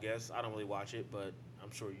level, I guess. I don't really watch it, but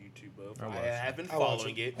I'm sure you two both. I watch I have been I watch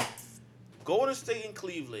following it. Golden State and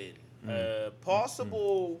Cleveland.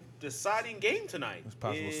 Possible deciding game tonight. It's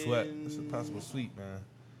possible sweat. It's a possible sweep, man.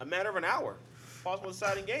 A matter of an hour. Possible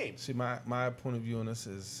deciding game. See, my point of view on this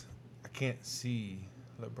is I can't see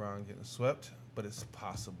LeBron getting swept, but it's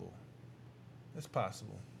possible. It's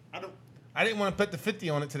possible. I didn't want to put the 50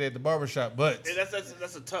 on it today at the barbershop, but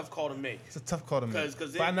That's a tough call to make. it's a tough call to make.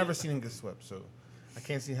 'Cause But I never seen him get swept, so I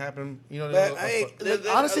can't see it happen. You know, But, hey, There's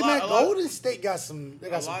honestly, a lot- man, a lot- Golden State got some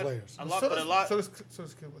players. so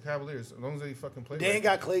does Cavaliers. As long as they fucking play. They ain't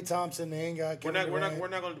got Klay Thompson. They ain't got We're Kevin not Durant.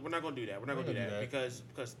 gonna do that. We're not gonna do that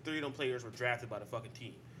because three of them players were drafted by the fucking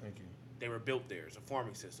team. Thank you. They were built there. It's a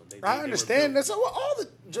farming system. They I were understand. built. That's all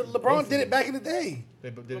LeBron did it back in the day.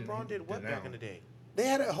 LeBron did what back in the day? They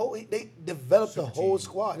had they developed a Super whole team.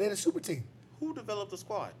 squad. They had a super team. Who developed the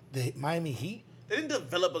squad? The Miami Heat. They didn't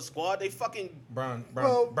develop a squad. They fucking Brown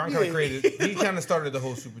Well, kind yeah. of created. He kind of started the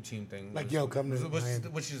whole super team thing. Like, yo, come to which, Miami.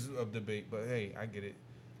 which is a debate, but hey, I get it.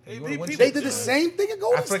 Hey, Hey, you wanna win people- They did the same thing at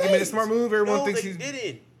Golden I feel State. like he made a smart move. Everyone no, thinks they he's.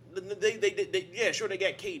 didn't. They yeah, sure they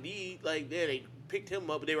got KD. Like they picked him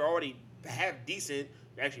up, but they were already half decent.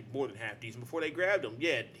 Actually, more than half decent before they grabbed him.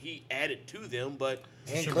 Yeah, he added to them, but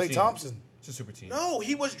And Super Klay team. Thompson. It's a super team. no,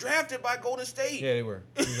 he was drafted by Golden State. Yeah, they were.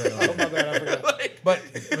 He's right on Oh my that. bad, I forgot. Like, But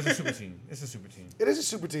it was a super team. It's a super team. It is a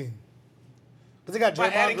super team. But they got By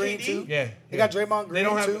Draymond adding Green KD? too. Yeah, They got Draymond Green They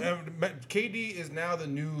don't too. have. KD is now the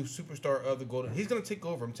new superstar of the Golden. He's gonna take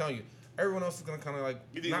over. I'm telling you. Everyone else is gonna kind of like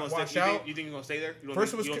you think not he's gonna watch stay? out. You think he's gonna stay there? You don't,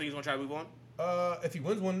 First think, it was you don't K- think he's gonna try to move on? If he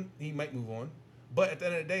wins one, he might move on. But at the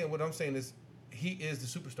end of the day, what I'm saying is, he is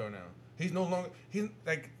the superstar now. He's no longer. He's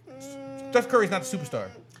like Steph Curry's not the superstar.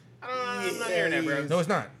 I'm not hearing that, bro. No, it's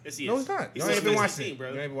not. Yes, he No, is. it's not. He's You ain't still been the watching team, it,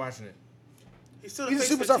 bro. You ain't been watching it. He's still He's a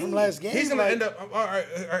face of the superstar from team. last game. He's gonna like, end up. All right,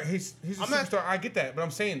 he's a I'm not- superstar. I get that, but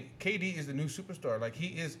I'm saying KD is the new superstar. Like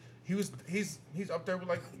he's up there with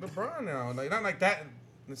like LeBron now. Like not like that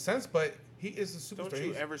in a sense, but he is the superstar. Don't you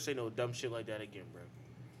He's ever say no dumb shit like that again, bro.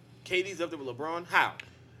 KD's up there with LeBron. How?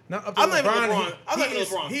 not up there I'm with not even LeBron. LeBron- I'm not even is-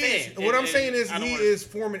 LeBron he fan, is- and- What I'm and saying is I don't he wanna- is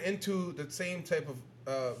forming into the same type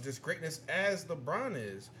of just greatness as LeBron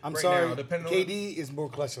is. I'm right sorry. Now, depending on KD is more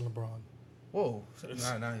clutch than LeBron. whoa,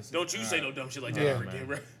 nah, he's, Don't you say no dumb shit like that Yeah, ever man. again,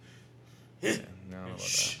 bro. No, I don't know about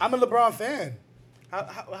that. I'm a LeBron fan.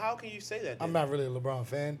 How can you say that? I'm then? not really a LeBron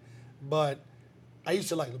fan, but I used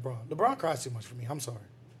to like LeBron. LeBron cries too much for me. I'm sorry.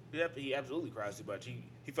 Yep, he absolutely cries too much.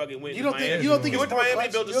 He fucking went. You to don't think Miami. you don't think he it's went to more Miami,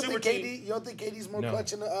 clutch? built a You don't super think team. KD? You don't think KD's more No.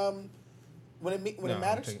 clutch in the when it No,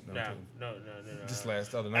 matters? I'm taking- No, I'm taking- no. Just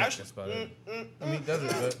last other night, Actually, that's about it. I mean, he does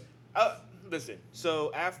it, but Listen.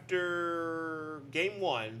 So after game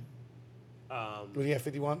one, Was he at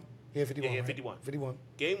 51? He had 51. Yeah, he had right? 51. 51.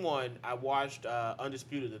 game one, I watched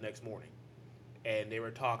Undisputed the next morning, and they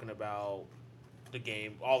were talking about the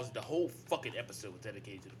game. The whole fucking episode was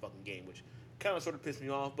dedicated to the fucking game, which kind of sort of pissed me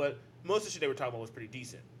off. But most of the shit they were talking about was pretty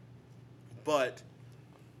decent. But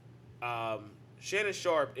Shannon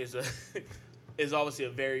Sharp is is obviously a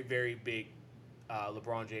very, very big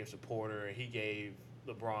LeBron James supporter, and he gave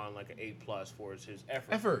LeBron like an A+ for his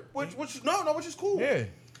effort. Which is cool. yeah.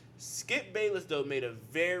 Skip Bayless, though, made a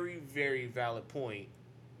very, very valid point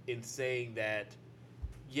in saying that,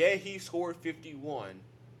 yeah, he scored 51,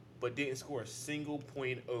 but didn't score a single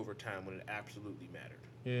point in overtime when it absolutely mattered.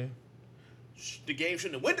 Yeah. The game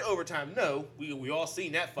shouldn't have went to overtime. No, we all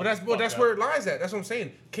seen that. But that's where it lies at. That's what I'm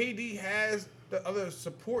saying. KD has the other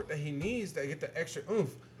support that he needs to get the extra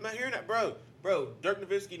oomph. I'm not hearing that, bro. Bro, Dirk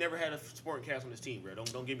Nowitzki never had a supporting cast on his team, bro.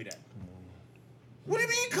 Don't give me that. What do you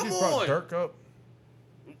mean? Come You brought on. Dirk up.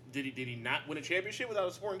 Did he not win a championship without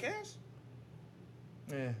a supporting cast?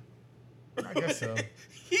 Yeah, I guess so.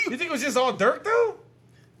 He- You think it was just all Dirk though?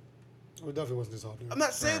 Well, it definitely wasn't just all Dirk. I'm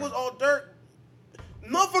not saying it was all Dirk.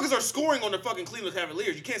 Motherfuckers are scoring on the fucking Cleveland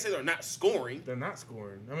Cavaliers. You can't say they're not scoring. They're not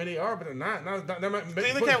scoring. I mean, they are, but they're not. They're not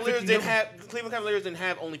Cleveland Cavaliers didn't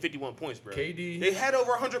have only 51 points, bro. KD. They had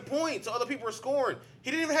over 100 points, so other people were scoring. He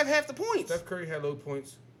didn't even have half the points. Steph Curry had low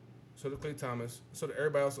points. So did Klay Thomas. So did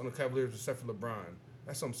everybody else on the Cavaliers except for LeBron.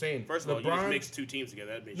 That's what I'm saying. First of all, you just mixed two teams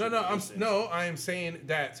together. That makes I am saying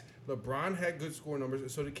that LeBron had good score numbers, and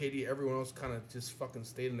so did KD. Everyone else kind of just fucking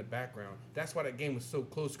stayed in the background. That's why that game was so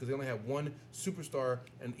close, because they only had one superstar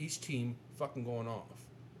and each team fucking going off.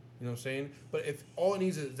 You know what I'm saying? But if all it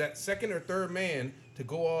needs is that second or third man to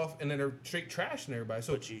go off, and then they're straight trashing everybody.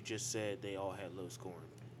 So But you just said they all had low scoring.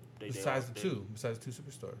 besides the two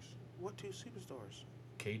superstars, What two superstars?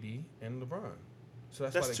 KD and LeBron. So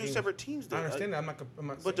That's why the two game- separate teams, though. I understand that. I'm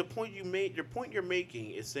not. But the point you're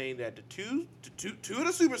making is saying that the two of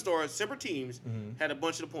the superstars, separate teams, had a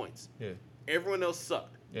bunch of the points. Yeah. Everyone else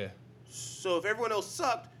sucked. Yeah. So if everyone else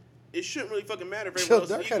sucked, it shouldn't really fucking matter if Yo, everyone else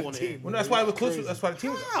Dirk is had equal a on the team. end. Well, that's why it was close. Crazy. That's why the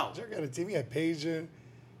team. How? Dirk had a team. He had Pager.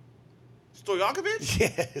 Stojakovic?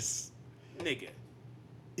 Yes. Nigga.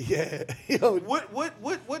 Yeah. Yo,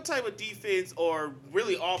 What type of defense or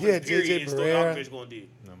really Yeah, offense JJ period is Barea. Stojakovic going to do?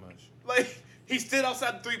 Not much. Like, he stood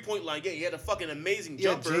outside the 3-point line. Yeah, he had a fucking amazing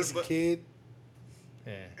yeah, jumper. Jason but, Kidd.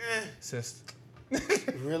 Yeah. eh. Assist.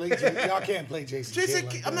 Really? Y'all can't play Jason Kidd. Jason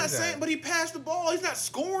Like Kidd, that. I'm not saying, but he passed the ball. He's not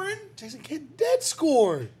scoring. Jason Kidd dead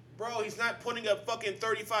scored. Bro, he's not putting up fucking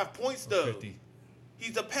 35 points, though. 50.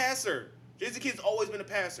 He's a passer. Jason Kidd's always been a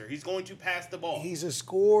passer. He's going to pass the ball. He's a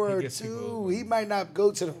scorer He gets too. people- He might not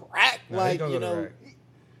go to the rack Nah, he like don't you go to the know. rack.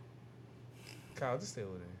 Kyle, just stay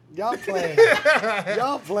over there. Y'all playing.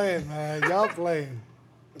 Y'all playing, man. Y'all playing.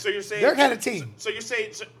 So you're saying Dirk had a team. So you're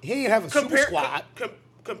saying He didn't have a super compare, squad.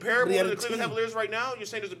 comparable But he had to the a Cleveland team. Cavaliers right now? You're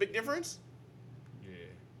saying there's a big difference? Yeah.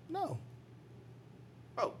 No.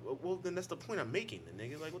 Oh, well then that's the point I'm making, then,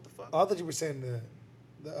 nigga. Like, what the fuck? Oh, I thought you were saying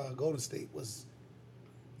the Golden State was.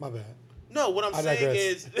 My bad. No, what I'm I saying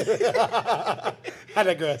digress. is, I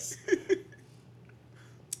digress.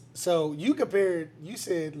 So you compared. You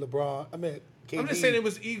said LeBron. I mean, KD. I'm just saying it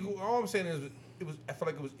was equal. All I'm saying is it was. I feel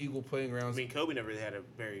like it was equal playing I grounds. mean, Kobe never really had a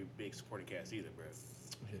very big supporting cast either, bro.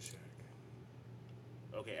 His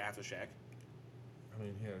Shaq. Okay, after Shaq. I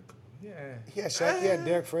mean, yeah. He had Shaq. He had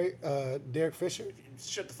Derek Fisher.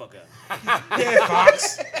 Shut the fuck up. Yeah,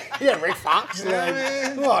 Fox. He had Rick Fox.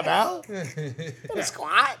 Like, come on now. In a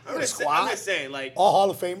squad. In a I'm squad. just saying, like, All Hall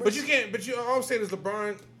of Famers. But you can't. But all I'm saying is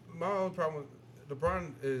LeBron. My only problem with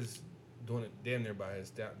LeBron is doing it damn near by his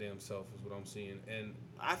damn self is what I'm seeing, and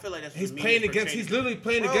I feel like that's he's what it playing means for against. He's changing. literally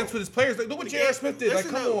playing Bro, against with his players. Like look what the J.R. game- Smith did. Like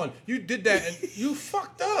listen come though. on, you did that and you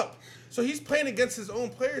fucked up. So he's playing against his own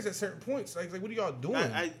players at certain points. Like what are y'all doing?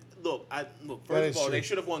 Look. That First is of all, true. they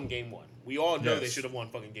should have won game one. We all know they Yes. should have won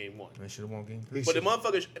fucking game one. They should have won game 3. He But the should-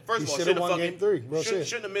 motherfuckers, first He of all, should should have have won fucking game 3. Real shit.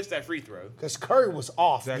 shouldn't have missed that free throw. Because Curry was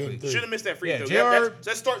off Exactly. game 3. Should have missed that free Yeah, throw. JR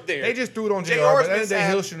Let's start there. They just threw it on JR, JR's but at the end of the day, mishap-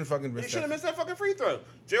 Hill shouldn't have fucking He missed should have that. missed that fucking free throw.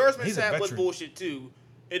 JR's He's a mishap was veteran. bullshit too.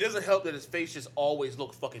 It doesn't help that his face just always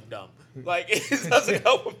looks fucking dumb. Like it doesn't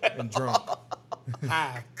help him at And all. drunk.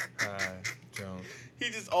 High. Drunk. He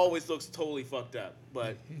just always looks totally fucked up.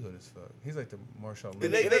 But He hood as fuck. He's like the Marshall They-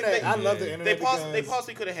 Lynch. they- I love the Yeah. internet. they because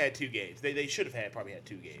possibly could have had 2 games. They should have probably had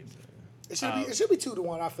 2 games. It should be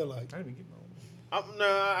 2-1. I feel like. I didn't even get my own. No,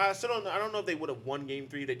 I still don't. I don't know if they would have won game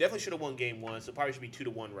 3. They definitely should have won game 1. So it probably should be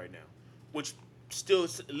 2-1 right now, which still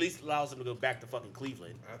at least allows them to go back to fucking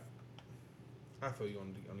Cleveland. I feel you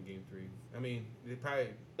on the game 3. I mean, they probably.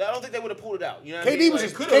 I don't think they would have pulled it out. You know what I KD mean? was Like,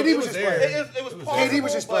 just could've- KD it was was just there. playing. it was KD possible, KD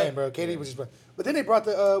was just but- playing, bro. KD was just playing. But then they brought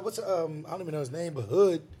the I don't even know his name, but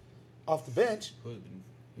Hood off the bench. Hood.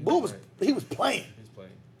 Boo was he was playing. He's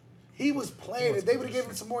playing. He was playing. was If they would have position. given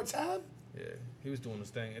him some more time, Yeah, he was doing his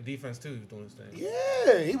thing. And defense too, he was doing his thing.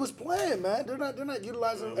 yeah, he was playing, man. They're not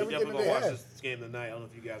utilizing We everything definitely that gonna they watch have. this game tonight. I don't know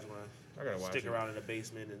if you guys want I gotta to watch stick it. around in the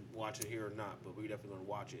basement and watch it here or not, but we're definitely gonna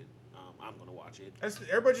watch it. I'm gonna watch it.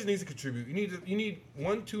 Everybody just needs to contribute. You need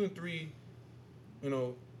 1, 2, and 3,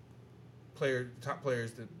 top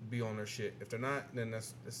players to be on their shit. If they're not, then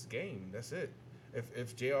that's game. That's it.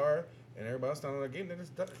 If JR and everybody else not on their game, then it's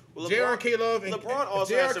done. Well, JR and K-Love. And LeBron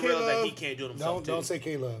also JR, has to realize that he K-Love- can't do it himself Don't too. say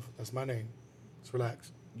K Love. That's my name. Just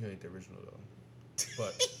relax. You ain't the original though.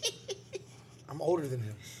 But I'm older than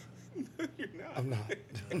him. You're not. I'm not.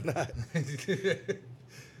 I'm not.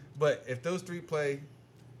 but if those 3 play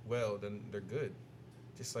well, then they're good.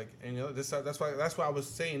 Just like, and that's why I was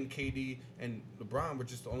saying KD and LeBron were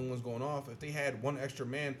just the only ones going off. If they had one extra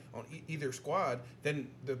man on either squad, then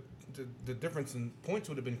the difference in points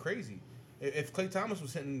would have been crazy. If Klay Thomas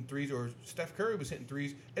was hitting threes or Steph Curry was hitting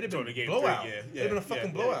threes, it'd have been a blowout. It'd have been a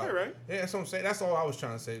fucking blowout. Yeah, right. Yeah, that's what I'm saying. That's all I was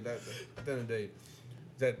trying to say. That at the end of the day,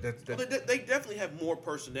 Well, they definitely have more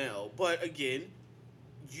personnel, but again,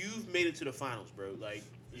 you've made it to the finals, bro. Like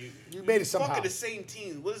You made it somehow. Fucking the same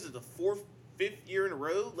team. What is it? The fifth year in a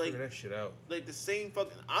row? Like figure that shit out. Like the same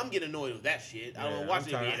fucking. I'm getting annoyed with that shit. I Yeah, don't watch I'm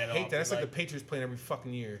the tired. NBA that I hate often. that. That's like the Patriots playing every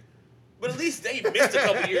fucking year. But at least they missed a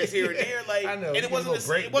couple years here and there. Like, I know, and you it wasn't get a little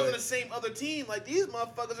break, it wasn't but- the same other team. Like these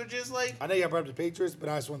motherfuckers are just like. I know y'all brought up the Patriots, but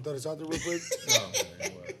I just want to throw this out there real quick. Oh,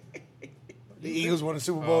 man, what? The Eagles won the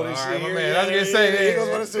Super Bowl this all right, year. my man. I was gonna say the that. Eagles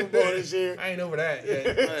won the Super Bowl this year. I ain't over that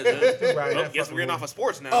yet. Well, guess we're getting off of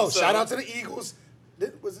sports now. Oh, so. shout out to the Eagles.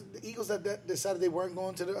 Was it the Eagles that decided they weren't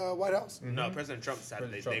going to the White House? No, President Trump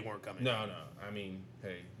decided they weren't coming. No. I mean,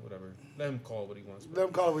 hey, whatever. Let him call what he wants. Let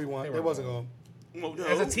them call it what we want. They They weren't wasn't going. going. Well, no,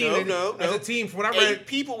 As a team, as a team, from what I 8 read,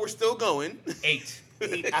 people were still going. 8.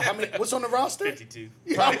 How many? What's on the roster? 52.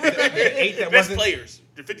 Probably the 8 that Best wasn't. players.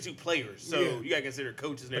 They're 52 players. So Yeah. you gotta consider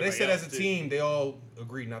coaches and But they everybody said else, as a too. team, they all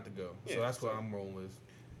agreed not to go. Yeah, So that's what so- I'm rolling with.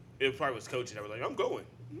 It probably was coaches that were like, I'm going.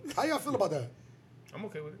 How y'all feel about that? I'm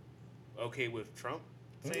okay with it. Okay with Trump?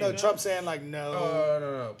 saying No, that? Trump saying like no.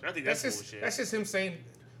 No. I think that's just bullshit. that's just him saying.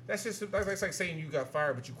 That's like saying you got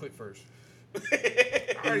fired, but you quit first.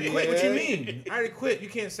 I already quit. What you Yeah. mean? I already quit. You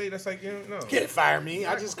can't say that's like no. You can't fire me.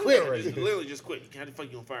 I just quit quit. already. You literally just quit. How the fuck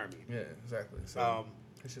you gonna fire me? Yeah, exactly. So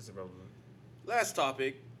it's just irrelevant. Last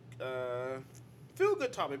topic. Feel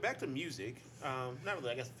good topic. Back to music. Not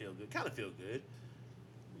really, I guess feel good. Kind of feel good.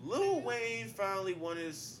 Lil Wayne finally won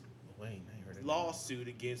his Wayne, I ain't heard it. lawsuit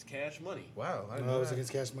against Cash Money. Wow, I didn't No, know it was that.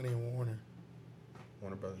 against Cash Money and Warner.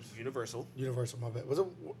 Warner Brothers. Universal. Universal, my bad. Was it?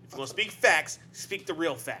 If you're gonna speak facts, speak the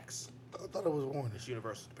real facts. I thought it was Warner. It's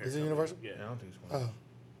Universal. the parent Is it company. Universal? Yeah. Yeah, I don't think it's Warner. Oh,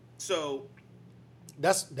 So,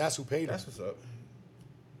 that's who paid him. That's what's up.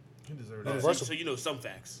 He deserved No, that. Universal. so you know some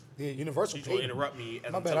facts. Yeah, Universal You just want paid to him. interrupt me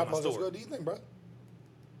as My I'm bad. I telling my apologize. Let's story. go. Do you think, bro?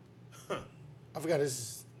 Huh. I forgot this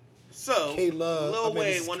is So, K-Love- Lil I mean, Wayne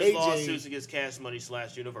this is won his KJ. lawsuits against Cash Money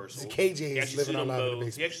 / Universal. This KJ He is actually living sued out them loud in the both. He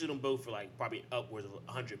basement. actually sued them both for like probably upwards of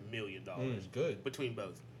 $100 million Good. between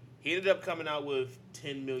both. He ended up coming out with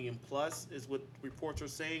 10 million plus, is what reports are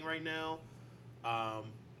saying right now.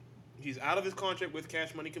 He's out of his contract with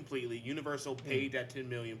Cash Money completely. Universal paid that 10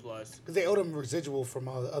 million plus. Because they owed him residual from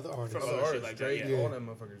all the other artists. From Oh, shit artists, like that, Drake, yeah. all them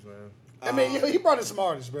motherfuckers, man. I mean, he brought in some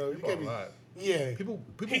artists, bro. You Brought can't a be. lot. Yeah. People.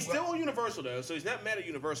 He's still on Universal though, so he's not mad at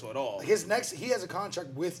Universal at all. His next, he has a contract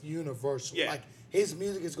with Universal. Yeah. Like his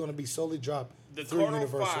music is going to be solely dropped The through Carter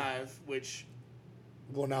Universal. 5, which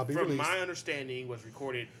Will now be from released. my understanding was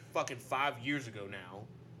recorded fucking 5 years ago now.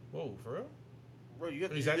 Whoa, for real? Bro, you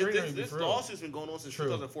have Exaggerating or this for real? lawsuit's been going on since True.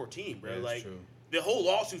 2014, bro. Yeah, that's like true. the whole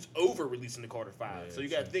lawsuit's over releasing the Carter 5. Yeah, So you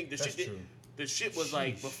got to true. think the That's shit true. the shit was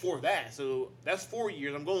like Sheesh. before that. So that's 4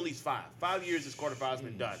 years. I'm going at least 5. 5 years this Carter 5's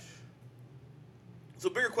been done. So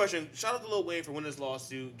bigger question, shout out to Lil Wayne for winning this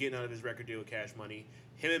lawsuit, getting out of his record deal with Cash Money.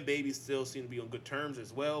 Him and Baby still seem to be on good terms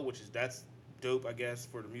as well, that's dope, I guess,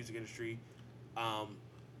 for the music industry.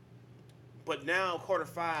 But now Carter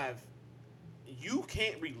 5, you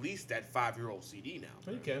can't release that 5-year-old CD now.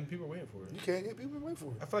 No, you can. People are waiting for it. You can't get people to wait for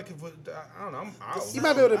it. I feel like if I don't know, I'm out. You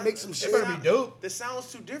might be able to make some It shit. better be dope. The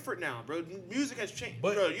sound's too different now, bro. Music has changed.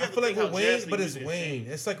 But bro, you I have to feel like think with how Wayne, jazz but it's music has Wayne.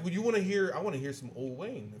 changed. It's like when you want to hear. I want to hear some old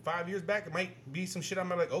Wayne. 5 years back, it might be some shit. I'm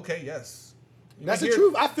like, okay, yes. You That's might the hear-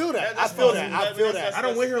 truth. I feel that. I That's feel possible. that. I That- feel that's- that. I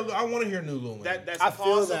don't want to hear. I want to hear new Lil Wayne. That's I feel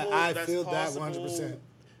possible. that. I That's feel that possible. 100%.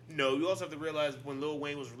 No, you also have to realize when Lil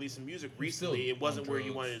Wayne was releasing music recently, still it wasn't on where you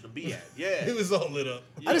drugs. wanted it to be at. Yeah. It was all lit up.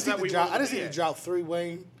 I just That's not need to where you drop. wanted I just be need to at. drop 3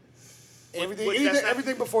 Wayne. Everything. But Anything, that's not-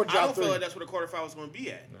 everything before I drop don't 3. feel like that's where the Carter 5 was going to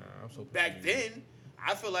be at. Nah, I'm so Back then,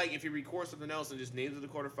 I feel like if you record something else and just names it the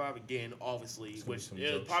Carter 5 again, obviously, It's gonna be which some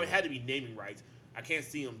it dope probably shit. had to be naming rights. I can't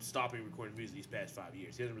see him stopping recording music these past 5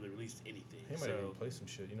 years. He hasn't really released anything. He might So even play some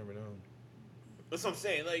shit. You never know. that's what I'm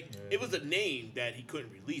saying. Like Yeah. it was a name that he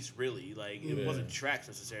couldn't release. Really, like it Yeah. wasn't tracks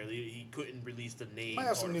necessarily. He couldn't release the name. Might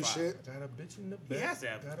have some Carter new 5. shit. Got a bitch in the He back. has to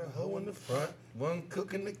have. Got a hoe in the front. One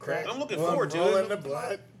cooking the crack. I'm looking One forward to rolling it. the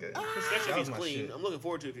blood. Especially That if was he's my clean. shit. I'm looking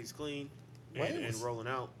forward to if he's clean Wayne and was- rolling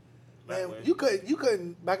out. that Man, way. you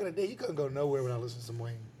couldn't back in the day. You couldn't go nowhere without listening to some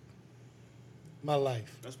Wayne. My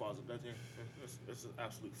life. That's positive. That's an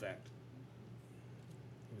absolute fact.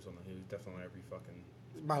 He was definitely on every fucking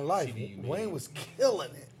My life. CD you Wayne made. was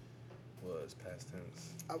killing it. was past tense.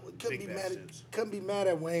 I couldn't Big be mad. bastards. Couldn't be mad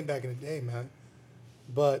at Wayne back in the day, man.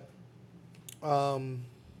 But,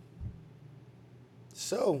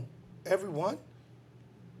 So, everyone,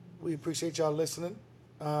 we appreciate y'all listening.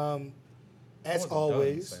 As I wasn't done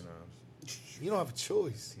always, saying ours. you don't have a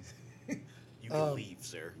choice. You can leave,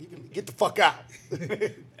 sir. You can get the fuck out.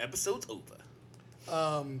 Episode's over.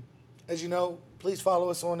 As you know, please follow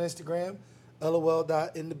us on Instagram,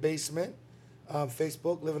 lol.inthebasement,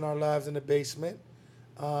 Facebook, Living Our Lives in the Basement,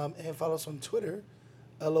 and follow us on Twitter,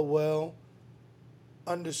 LOL_ITB.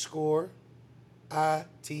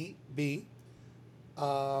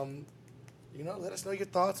 Let us know your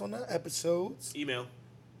thoughts on the episodes. Email.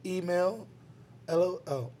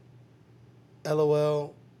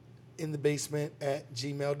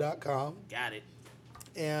 LOLinthebasement@gmail.com. Got it.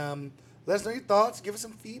 Let us know your thoughts. Give us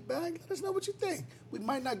some feedback. Let us know what you think. We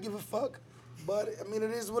might not give a fuck, but I mean, it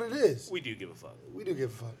is what it is. We do give a fuck. We do give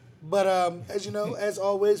a fuck. But as you know, as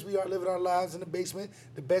always, we are living our lives in the basement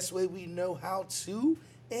the best way we know how to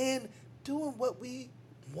and doing what we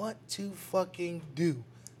want to fucking do.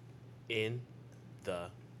 In the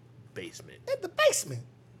basement. In the basement.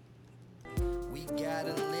 We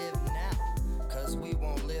gotta live now, cause we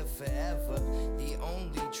won't live forever. The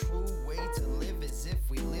only true way to live is if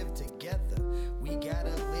we live together. We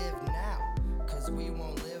gotta live now, cause we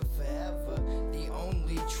won't live forever. The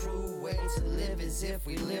only true way to live is if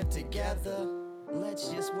we live together. Let's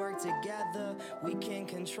just work together, we can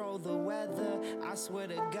control the weather. I swear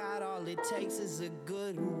to God, all it takes is a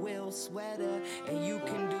Goodwill sweater. And you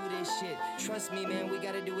can do this shit, trust me man, we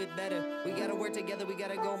gotta do it better. We gotta work together, we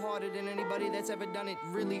gotta go harder than anybody that's ever done it.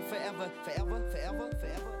 Really forever, forever, forever,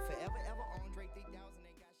 forever.